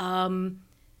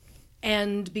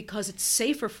 And because it's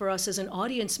safer for us as an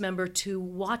audience member to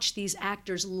watch these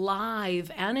actors live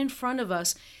and in front of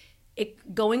us,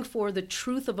 going for the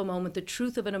truth of a moment, the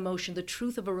truth of an emotion, the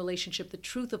truth of a relationship, the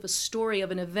truth of a story,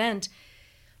 of an event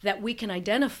that we can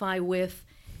identify with,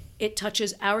 it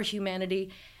touches our humanity.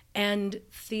 And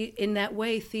in that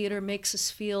way, theater makes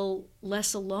us feel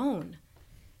less alone.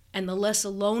 And the less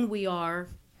alone we are,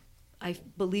 I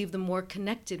believe the more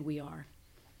connected we are.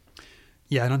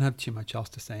 Yeah, I don't have too much else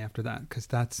to say after that, because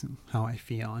that's how I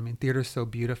feel. Theater's so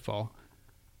beautiful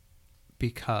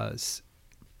because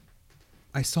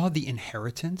I saw The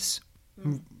Inheritance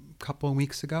a couple of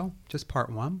weeks ago, just part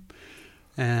one.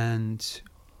 And,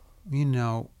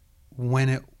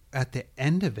 at the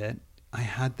end of it, I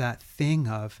had that thing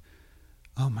of,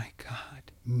 oh my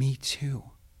God, me too.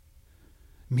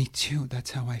 Me too.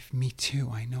 That's how me too.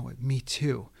 I know it. Me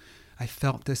too. I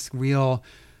felt this real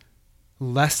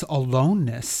less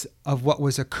aloneness of what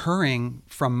was occurring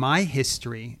from my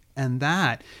history and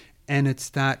it's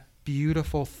that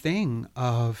beautiful thing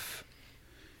of,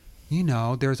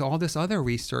 there's all this other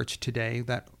research today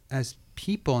that as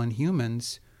people and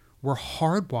humans, we're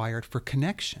hardwired for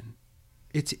connection.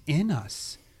 It's in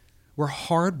us. We're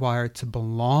hardwired to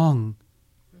belong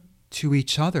to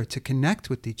each other, to connect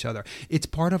with each other. It's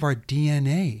part of our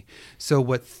DNA. So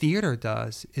what theater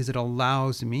does is it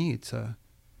allows me to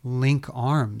link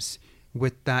arms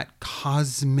with that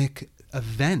cosmic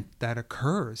event that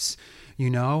occurs,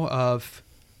 of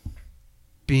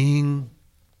being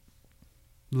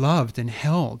loved and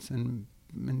held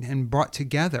and brought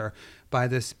together by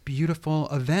this beautiful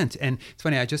event. And it's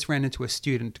funny, I just ran into a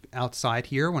student outside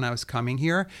here when I was coming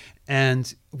here,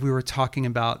 and we were talking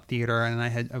about theater, and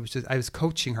I was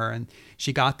coaching her, and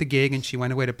she got the gig, and she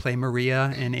went away to play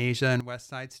Maria in Asia and West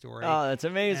Side Story. Oh, that's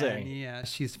amazing. And yeah,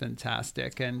 she's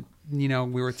fantastic. And, we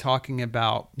were talking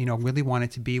about, really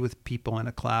wanted to be with people in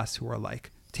a class who are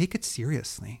like, take it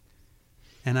seriously.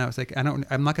 And I was like, I'm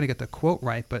not going to get the quote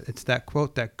right, but it's that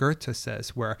quote that Goethe says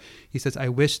where he says, I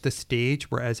wish the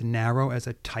stage were as narrow as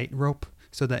a tightrope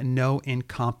so that no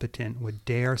incompetent would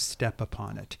dare step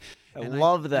upon it. I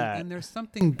love that. And there's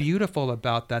something beautiful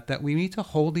about that we need to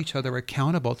hold each other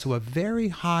accountable to a very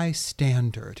high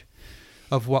standard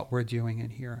of what we're doing in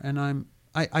here. And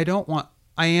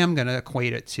I am going to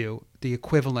equate it to the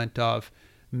equivalent of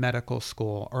medical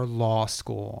school or law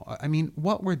school. I mean,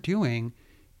 what we're doing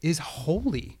is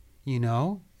holy,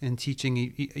 and teaching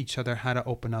each other how to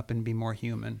open up and be more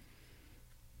human.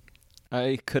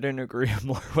 I couldn't agree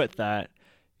more with that.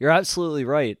 You're absolutely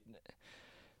right.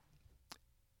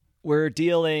 We're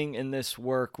dealing in this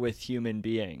work with human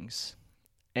beings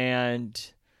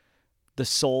and the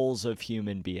souls of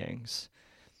human beings.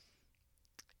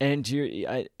 And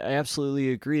I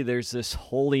absolutely agree. There's this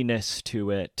holiness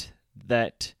to it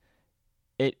that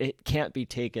it can't be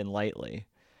taken lightly.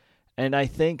 And I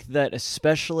think that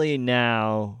especially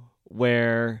now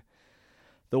where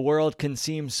the world can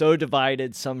seem so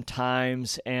divided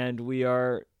sometimes and we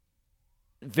are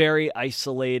very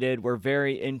isolated, we're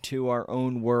very into our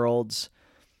own worlds,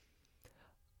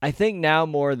 I think now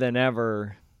more than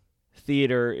ever,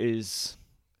 theater is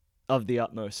of the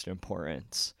utmost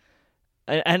importance.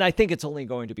 And I think it's only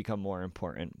going to become more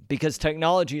important because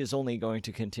technology is only going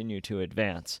to continue to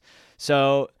advance.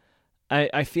 So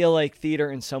I feel like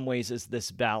theater in some ways is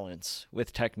this balance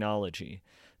with technology.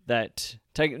 That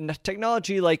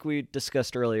technology, like we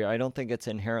discussed earlier, I don't think it's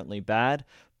inherently bad,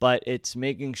 but it's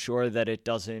making sure that it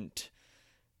doesn't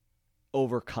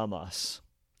overcome us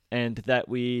and that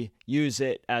we use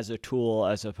it as a tool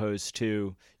as opposed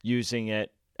to using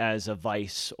it as a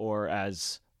vice or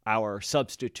as our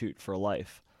substitute for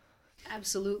life.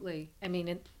 Absolutely. I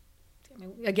mean,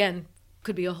 again,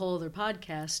 could be a whole other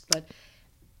podcast, but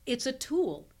it's a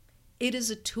tool. It is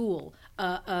a tool.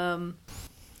 There's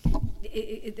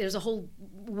a whole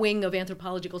wing of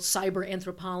anthropology called cyber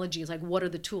anthropology. It's like, what are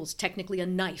the tools? Technically, a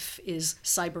knife is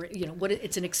cyber.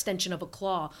 It's an extension of a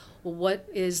claw. Well, what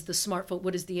is the smartphone?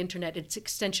 What is the internet? It's an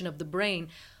extension of the brain.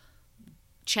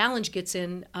 Challenge gets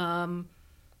in.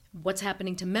 What's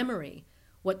happening to memory?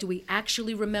 What do we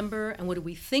actually remember, and what do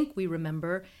we think we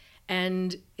remember?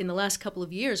 And in the last couple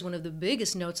of years, one of the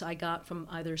biggest notes I got from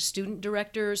either student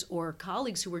directors or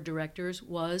colleagues who were directors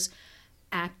was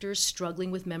actors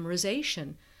struggling with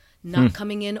memorization, not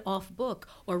coming in off book,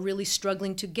 or really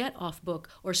struggling to get off book,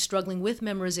 or struggling with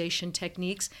memorization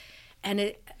techniques.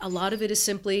 And a lot of it is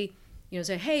simply,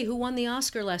 say, hey, who won the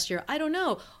Oscar last year? I don't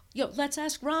know. Let's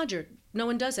ask Roger. No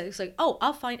one does that. It's like, oh,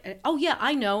 I'll find it. Oh, yeah,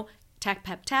 I know. Tap,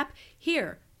 tap, tap,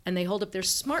 here. And they hold up their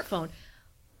smartphone.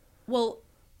 Well,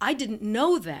 I didn't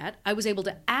know that. I was able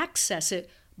to access it,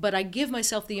 but I give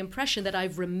myself the impression that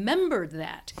I've remembered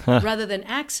that rather than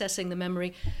accessing the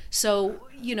memory. So,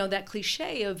 that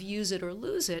cliche of use it or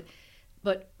lose it,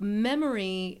 but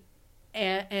memory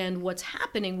and what's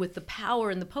happening with the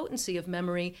power and the potency of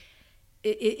memory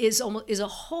is a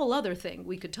whole other thing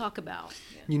we could talk about.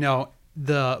 Yeah.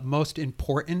 The most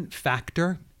important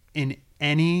factor in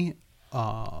any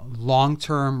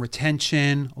long-term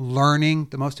retention, learning,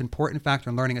 the most important factor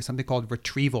in learning is something called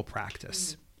retrieval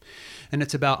practice. And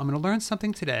it's about, I'm going to learn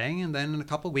something today, and then in a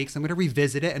couple of weeks, I'm going to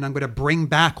revisit it, and I'm going to bring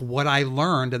back what I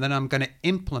learned, and then I'm going to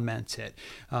implement it.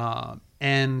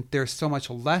 And there's so much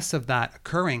less of that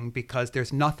occurring because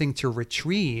there's nothing to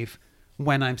retrieve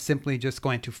when I'm simply just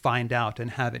going to find out and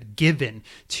have it given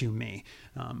to me,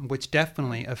 which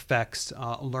definitely affects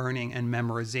learning and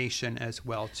memorization as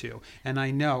well, too. And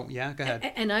I know, yeah, go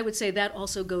ahead. And I would say that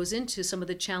also goes into some of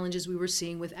the challenges we were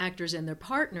seeing with actors and their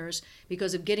partners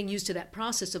because of getting used to that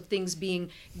process of things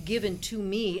being given to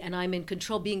me and I'm in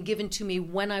control, being given to me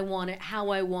when I want it, how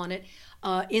I want it,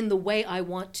 in the way I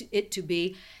want it to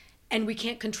be. And we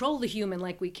can't control the human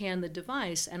like we can the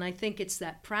device. And I think it's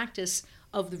that practice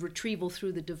of the retrieval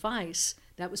through the device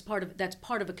that's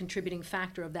part of a contributing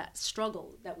factor of that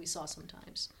struggle that we saw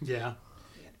sometimes. Yeah.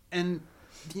 And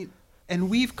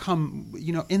we've come,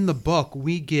 in the book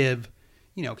we give,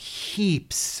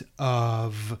 heaps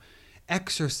of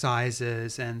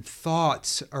exercises and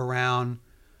thoughts around,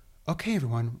 okay,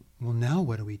 everyone, well, now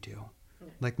what do we do?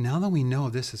 Like, now that we know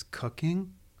this is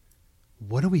cooking,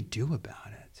 what do we do about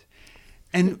it?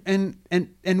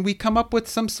 And we come up with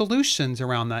some solutions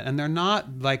around that. And they're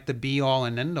not like the be all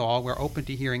and end all. We're open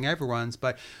to hearing everyone's,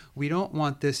 but we don't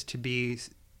want this to be,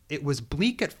 it was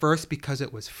bleak at first because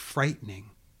it was frightening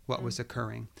what was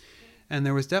occurring. And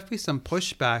there was definitely some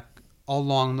pushback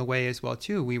along the way as well,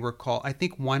 too. We were called, I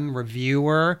think one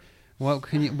reviewer,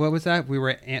 what was that? We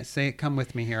were, come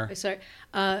with me here. Sorry.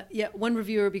 One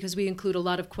reviewer, because we include a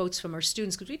lot of quotes from our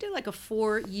students, because we did like a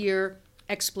 4-year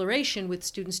exploration with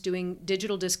students doing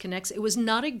digital disconnects. It was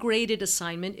not a graded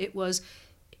assignment. It was,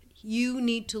 you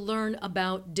need to learn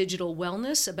about digital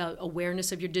wellness, about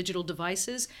awareness of your digital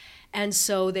devices. And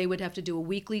so they would have to do a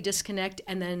weekly disconnect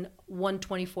and then one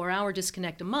 24-hour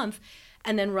disconnect a month,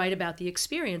 and then write about the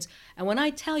experience. And when I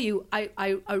tell you,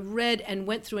 I read and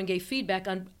went through and gave feedback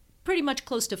on pretty much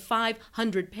close to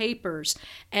 500 papers.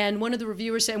 And one of the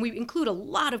reviewers said, and we include a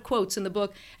lot of quotes in the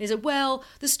book, and he said, well,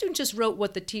 the student just wrote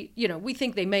what we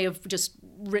think they may have just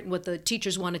written what the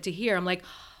teachers wanted to hear. I'm like,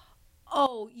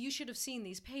 oh, you should have seen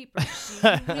these papers.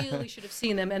 You really should have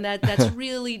seen them. And that's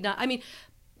really not, I mean,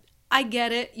 I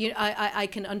get it. I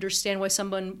can understand why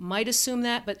someone might assume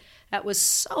that, but that was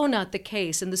so not the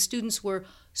case. And the students were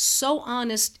so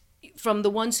honest, from the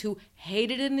ones who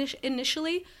hated it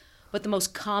initially, but the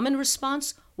most common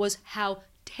response was how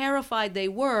terrified they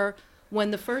were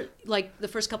when the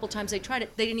first couple times they tried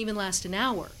it. They didn't even last an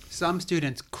hour. Some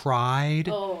students cried.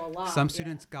 Oh, a lot. Some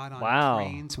students got on Wow.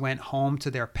 trains, went home to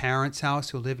their parents' house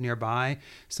who lived nearby.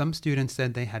 Some students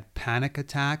said they had panic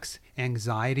attacks,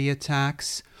 anxiety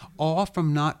attacks, all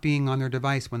from not being on their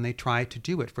device when they tried to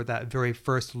do it for that very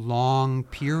first long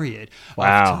period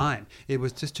Wow. of time. It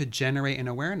was just to generate an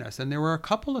awareness. And there were a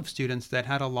couple of students that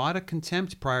had a lot of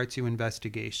contempt prior to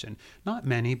investigation. Not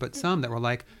many, but some that were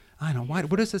like, I don't know,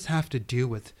 what does this have to do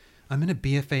with, I'm in a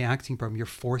BFA acting program, you're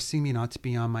forcing me not to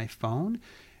be on my phone?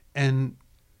 And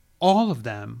all of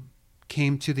them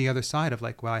came to the other side of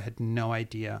like, well, I had no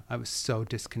idea. I was so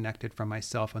disconnected from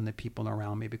myself and the people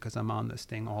around me because I'm on this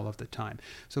thing all of the time.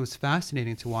 So it's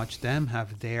fascinating to watch them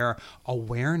have their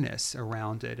awareness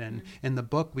around it. And in the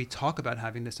book, we talk about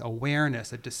having this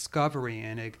awareness, a discovery,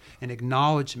 and an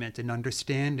acknowledgement, and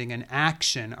understanding, and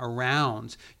action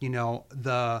around,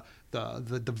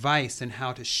 the device and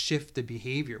how to shift the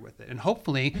behavior with it. And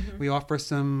hopefully we offer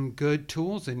some good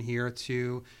tools in here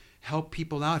to help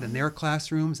people out in their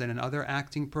classrooms and in other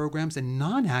acting programs and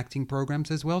non-acting programs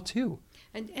as well too.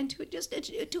 And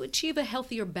to achieve a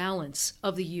healthier balance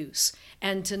of the use,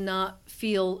 and to not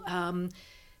feel,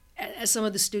 as some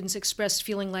of the students expressed,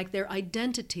 feeling like their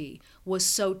identity was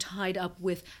so tied up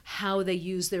with how they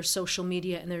use their social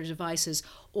media and their devices,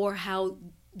 or how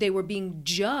they were being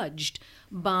judged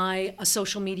by a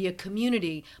social media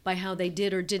community, by how they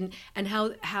did or didn't, and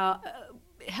how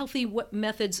healthy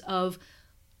methods of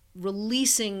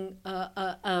releasing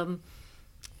an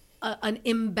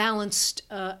imbalanced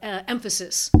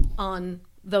emphasis on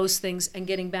those things and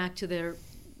getting back to their,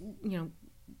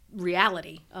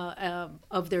 reality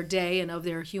of their day and of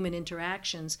their human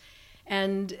interactions.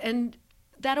 And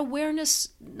that awareness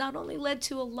not only led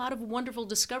to a lot of wonderful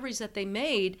discoveries that they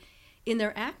made in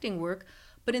their acting work,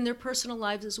 but in their personal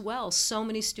lives as well. So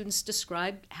many students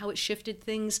described how it shifted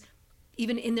things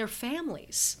even in their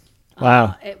families.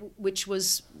 Wow. Which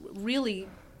was really,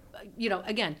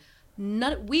 again,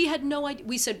 we had no idea.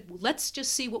 We said, let's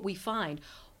just see what we find.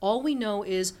 All we know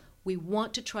is we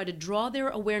want to try to draw their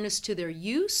awareness to their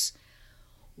use.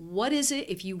 What is it,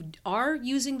 if you are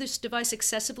using this device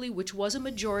excessively, which was a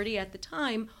majority at the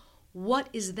time, what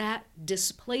is that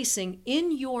displacing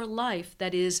in your life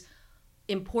that is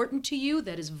important to you,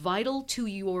 that is vital to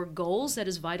your goals, that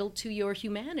is vital to your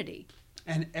humanity?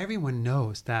 And everyone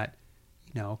knows that,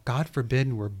 God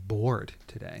forbid we're bored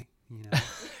today.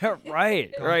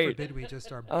 Right, God right. forbid we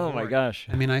just are bored. Oh my gosh.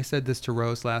 I mean, I said this to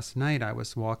Rose last night. I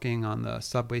was walking on the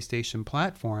subway station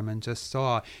platform and just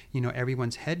saw,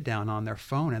 everyone's head down on their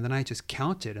phone. And then I just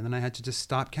counted, and then I had to just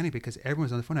stop counting because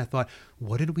everyone's on the phone. I thought,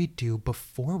 what did we do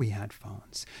before we had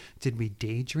phones? Did we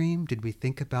daydream? Did we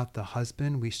think about the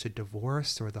husband we should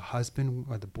divorce, or the husband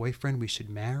or the boyfriend we should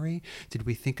marry? Did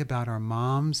we think about our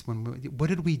moms? What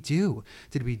did we do?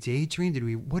 Did we daydream?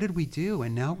 What did we do?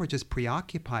 And now we're just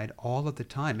preoccupied all of the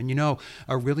time. And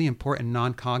a really important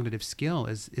non-cognitive skill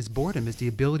is boredom, is the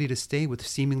ability to stay with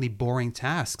seemingly boring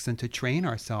tasks and to train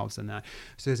ourselves in that.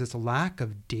 So there's this lack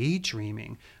of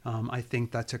daydreaming, I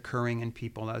think, that's occurring in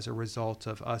people as a result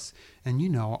of us. And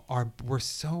we're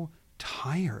so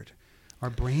tired.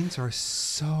 Our brains are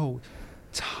so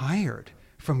tired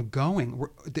from going.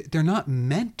 They're not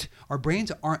meant. Our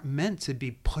brains aren't meant to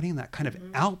be putting that kind of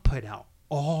output out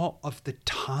all of the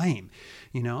time,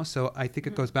 So I think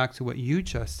it goes back to what you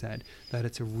just said, that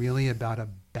it's really about a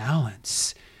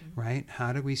balance, right?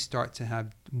 How do we start to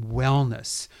have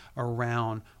wellness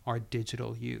around our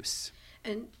digital use?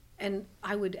 And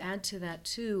I would add to that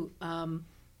too,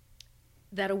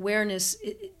 that awareness,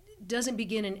 it doesn't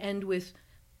begin and end with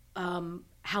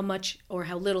how much or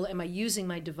how little am I using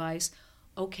my device.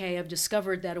 Okay, I've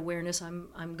discovered that awareness.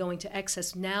 I'm going to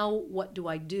excess. Now what do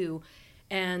I do?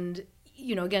 And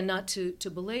again, not to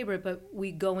belabor it, but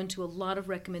we go into a lot of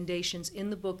recommendations in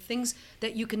the book, things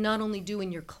that you can not only do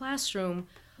in your classroom,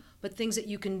 but things that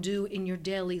you can do in your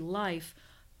daily life.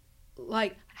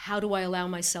 Like, how do I allow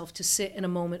myself to sit in a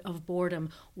moment of boredom,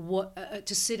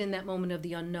 to sit in that moment of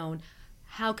the unknown?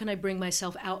 How can I bring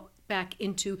myself out back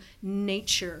into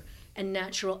nature and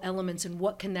natural elements, and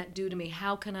what can that do to me?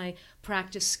 How can I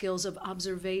practice skills of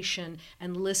observation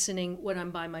and listening when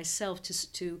I'm by myself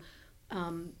to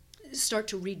start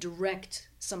to redirect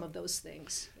some of those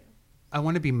things? I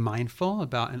want to be mindful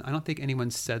about, and I don't think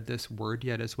anyone said this word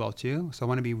yet as well too, so I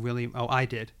want to be really, I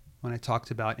did, when I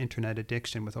talked about internet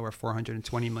addiction with over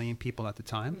 420 million people at the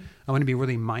time. Mm-hmm. I want to be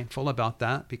really mindful about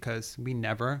that, because we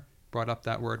never brought up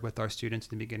that word with our students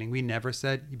in the beginning. We never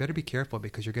said, you better be careful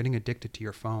because you're getting addicted to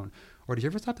your phone. Or did you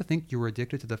ever stop to think you were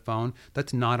addicted to the phone?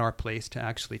 That's not our place to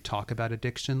actually talk about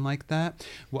addiction like that.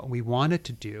 What we wanted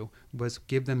to do was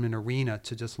give them an arena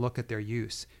to just look at their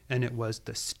use. And it was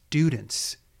the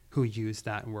students who used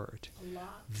that word. A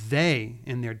lot. They,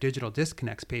 in their digital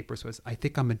disconnects papers, was, I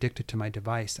think I'm addicted to my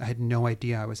device. I had no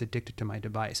idea I was addicted to my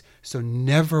device. So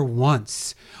never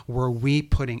once were we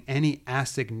putting any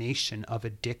assignation of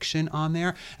addiction on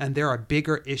there. And there are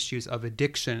bigger issues of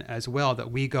addiction as well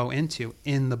that we go into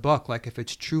in the book, like if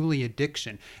it's truly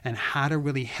addiction and how to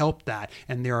really help that.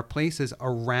 And there are places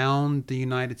around the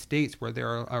United States where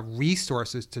there are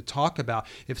resources to talk about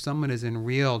if someone is in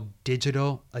real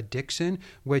digital addiction,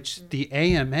 which the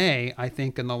AMA, I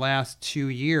think, in the last 2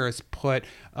 years put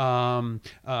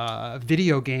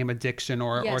video game addiction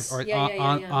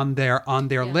on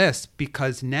their list,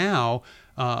 because now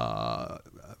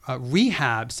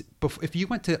rehabs, if you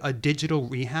went to a digital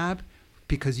rehab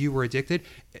because you were addicted,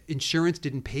 insurance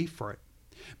didn't pay for it.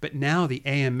 But now the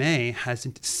AMA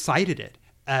hasn't cited it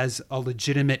as a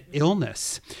legitimate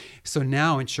illness. So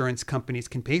now insurance companies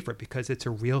can pay for it because it's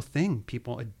a real thing.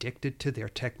 People addicted to their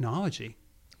technology.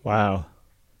 Wow.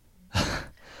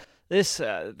 This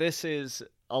is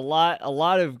a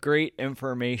lot of great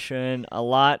information, a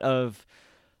lot of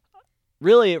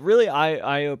really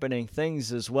eye-opening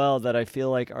things as well that I feel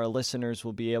like our listeners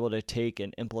will be able to take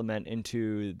and implement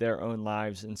into their own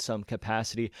lives in some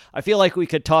capacity. I feel like we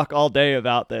could talk all day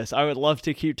about this. I would love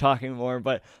to keep talking more,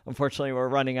 but unfortunately we're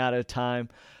running out of time.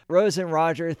 Rose and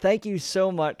Roger, thank you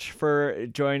so much for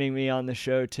joining me on the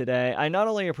show today. I not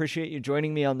only appreciate you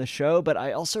joining me on the show, but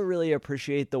I also really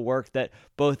appreciate the work that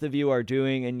both of you are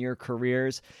doing in your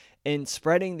careers in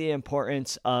spreading the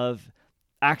importance of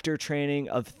actor training,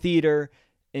 of theater,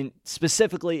 and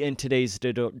specifically in today's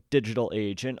digital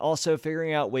age, and also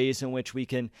figuring out ways in which we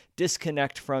can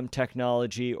disconnect from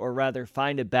technology, or rather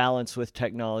find a balance with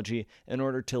technology in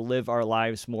order to live our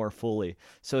lives more fully.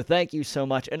 So thank you so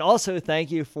much. And also thank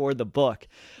you for the book.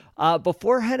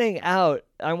 Before heading out,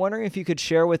 I'm wondering if you could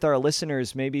share with our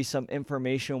listeners maybe some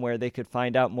information where they could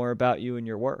find out more about you and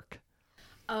your work.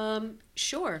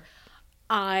 Sure.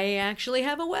 I actually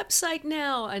have a website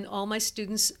now, and all my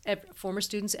students, former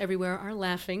students everywhere, are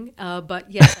laughing.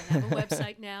 But yes, I have a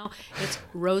website now. It's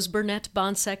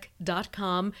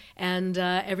roseburnettbonsek.com, and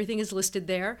everything is listed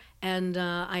there. And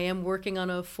I am working on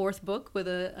a fourth book with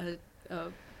a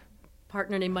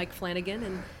partner named Mike Flanagan,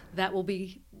 and that will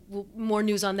be more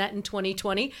news on that in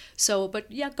 2020. So,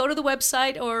 but yeah, go to the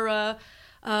website, or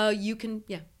you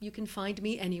can find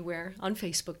me anywhere on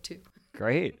Facebook too.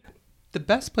 Great. The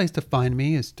best place to find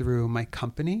me is through my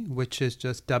company, which is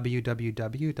just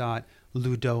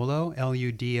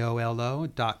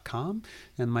www.ludolo.com.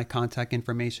 And my contact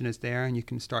information is there, and you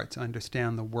can start to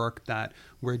understand the work that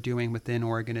we're doing within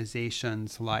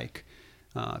organizations like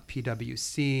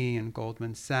PwC and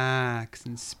Goldman Sachs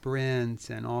and Sprint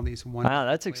and all these wonderful Wow,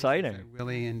 that's places. exciting. I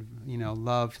really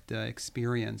loved the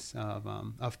experience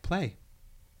of play.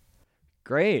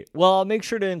 Great. Well, I'll make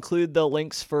sure to include the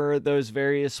links for those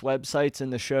various websites in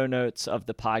the show notes of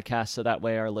the podcast, so that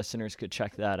way our listeners could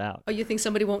check that out. Oh, you think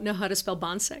somebody won't know how to spell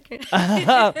Bonsek?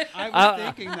 I was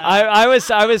thinking that. I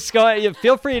was going.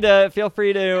 Feel free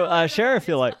to share if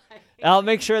you like. I'll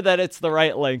make sure that it's the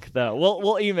right link, though.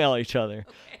 We'll email each other.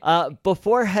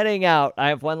 Before heading out, I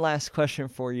have one last question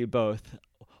for you both.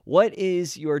 What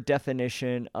is your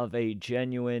definition of a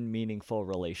genuine, meaningful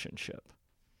relationship?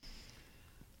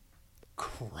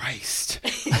 Christ.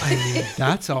 I mean,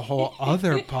 that's a whole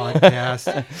other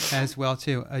podcast as well,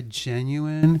 too. A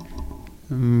genuine,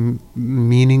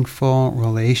 meaningful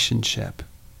relationship.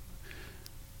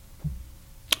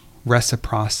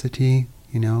 Reciprocity,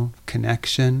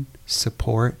 connection,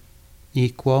 support,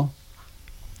 equal,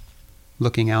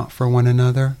 looking out for one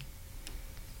another.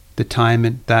 The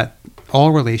time that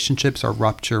all relationships are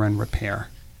rupture and repair.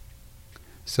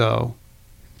 So,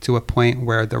 to a point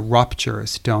where the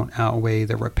ruptures don't outweigh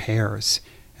the repairs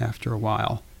after a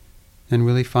while, and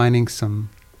really finding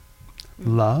some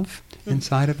love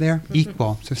inside of there,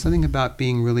 equal. So there's something about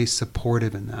being really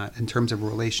supportive in that, in terms of a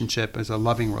relationship, as a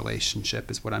loving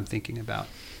relationship is what I'm thinking about.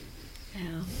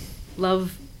 Yeah,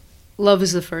 love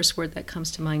is the first word that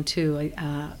comes to mind too.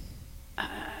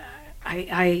 I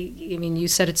mean, you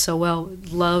said it so well.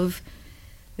 Love,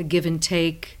 the give and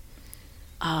take,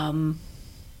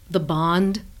 the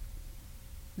bond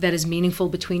that is meaningful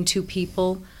between two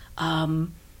people, the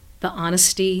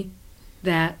honesty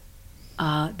that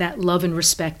love and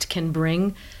respect can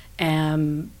bring,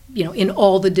 in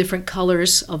all the different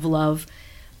colors of love,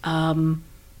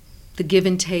 the give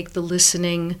and take, the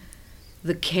listening,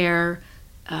 the care.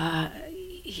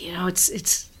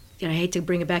 It's I hate to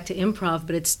bring it back to improv,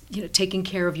 but it's taking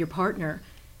care of your partner,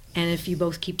 and if you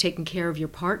both keep taking care of your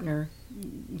partner,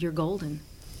 you're golden.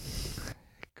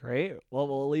 Great. Well,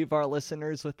 we'll leave our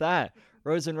listeners with that.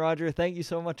 Rose and Roger, thank you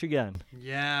so much again.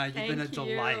 Yeah, you've been a Thank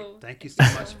delight. you. Thank you so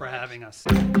much for having us.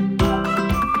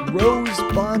 Rose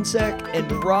Bonsek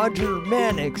and Roger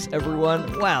Mannix,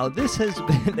 everyone. Wow, this has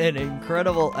been an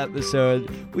incredible episode.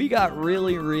 We got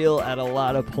really real at a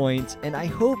lot of points, and I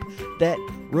hope that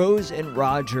Rose and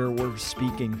Roger were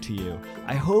speaking to you.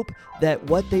 I hope that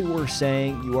what they were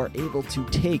saying you are able to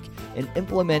take and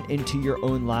implement into your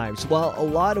own lives. While a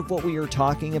lot of what we are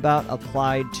talking about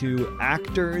applied to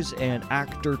actors and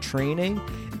actor training,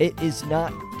 it is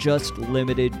not just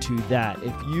limited to that.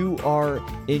 If you are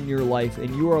in your life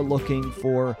and you are looking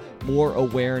for more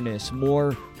awareness,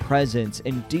 more presence,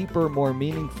 and deeper, more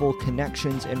meaningful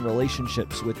connections and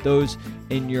relationships with those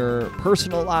in your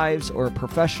personal lives or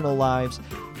professional lives,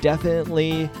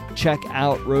 definitely check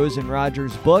out Rose and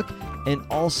Roger's book and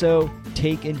also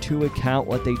take into account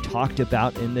what they talked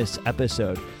about in this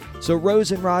episode. So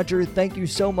Rose and Roger, thank you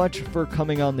so much for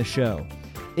coming on the show.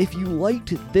 If you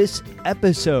liked this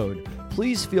episode,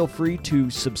 please feel free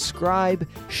to subscribe,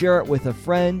 share it with a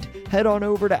friend, head on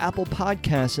over to Apple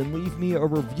Podcasts and leave me a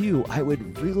review. I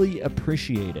would really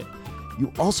appreciate it.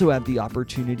 You also have the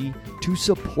opportunity to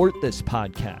support this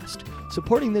podcast.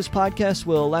 Supporting this podcast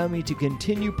will allow me to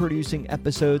continue producing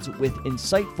episodes with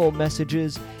insightful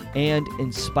messages and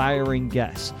inspiring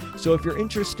guests. So if you're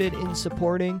interested in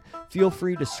supporting, feel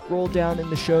free to scroll down in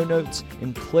the show notes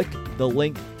and click the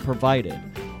link provided.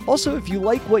 Also, if you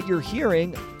like what you're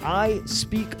hearing, I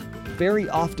speak very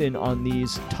often on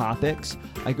these topics.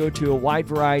 I go to a wide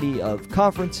variety of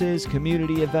conferences,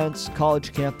 community events,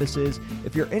 college campuses.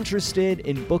 If you're interested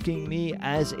in booking me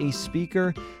as a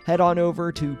speaker, head on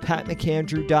over to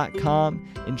patmcandrew.com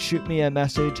and shoot me a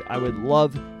message. I would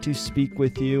love to speak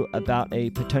with you about a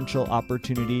potential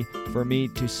opportunity for me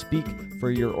to speak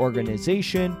for your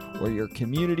organization or your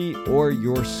community or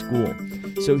your school.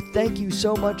 So thank you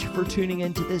so much for tuning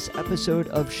into this episode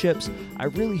of Ships. I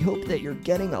really hope that you're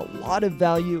getting a lot of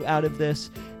value out of this.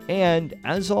 And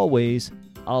as always,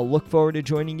 I'll look forward to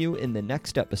joining you in the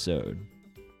next episode.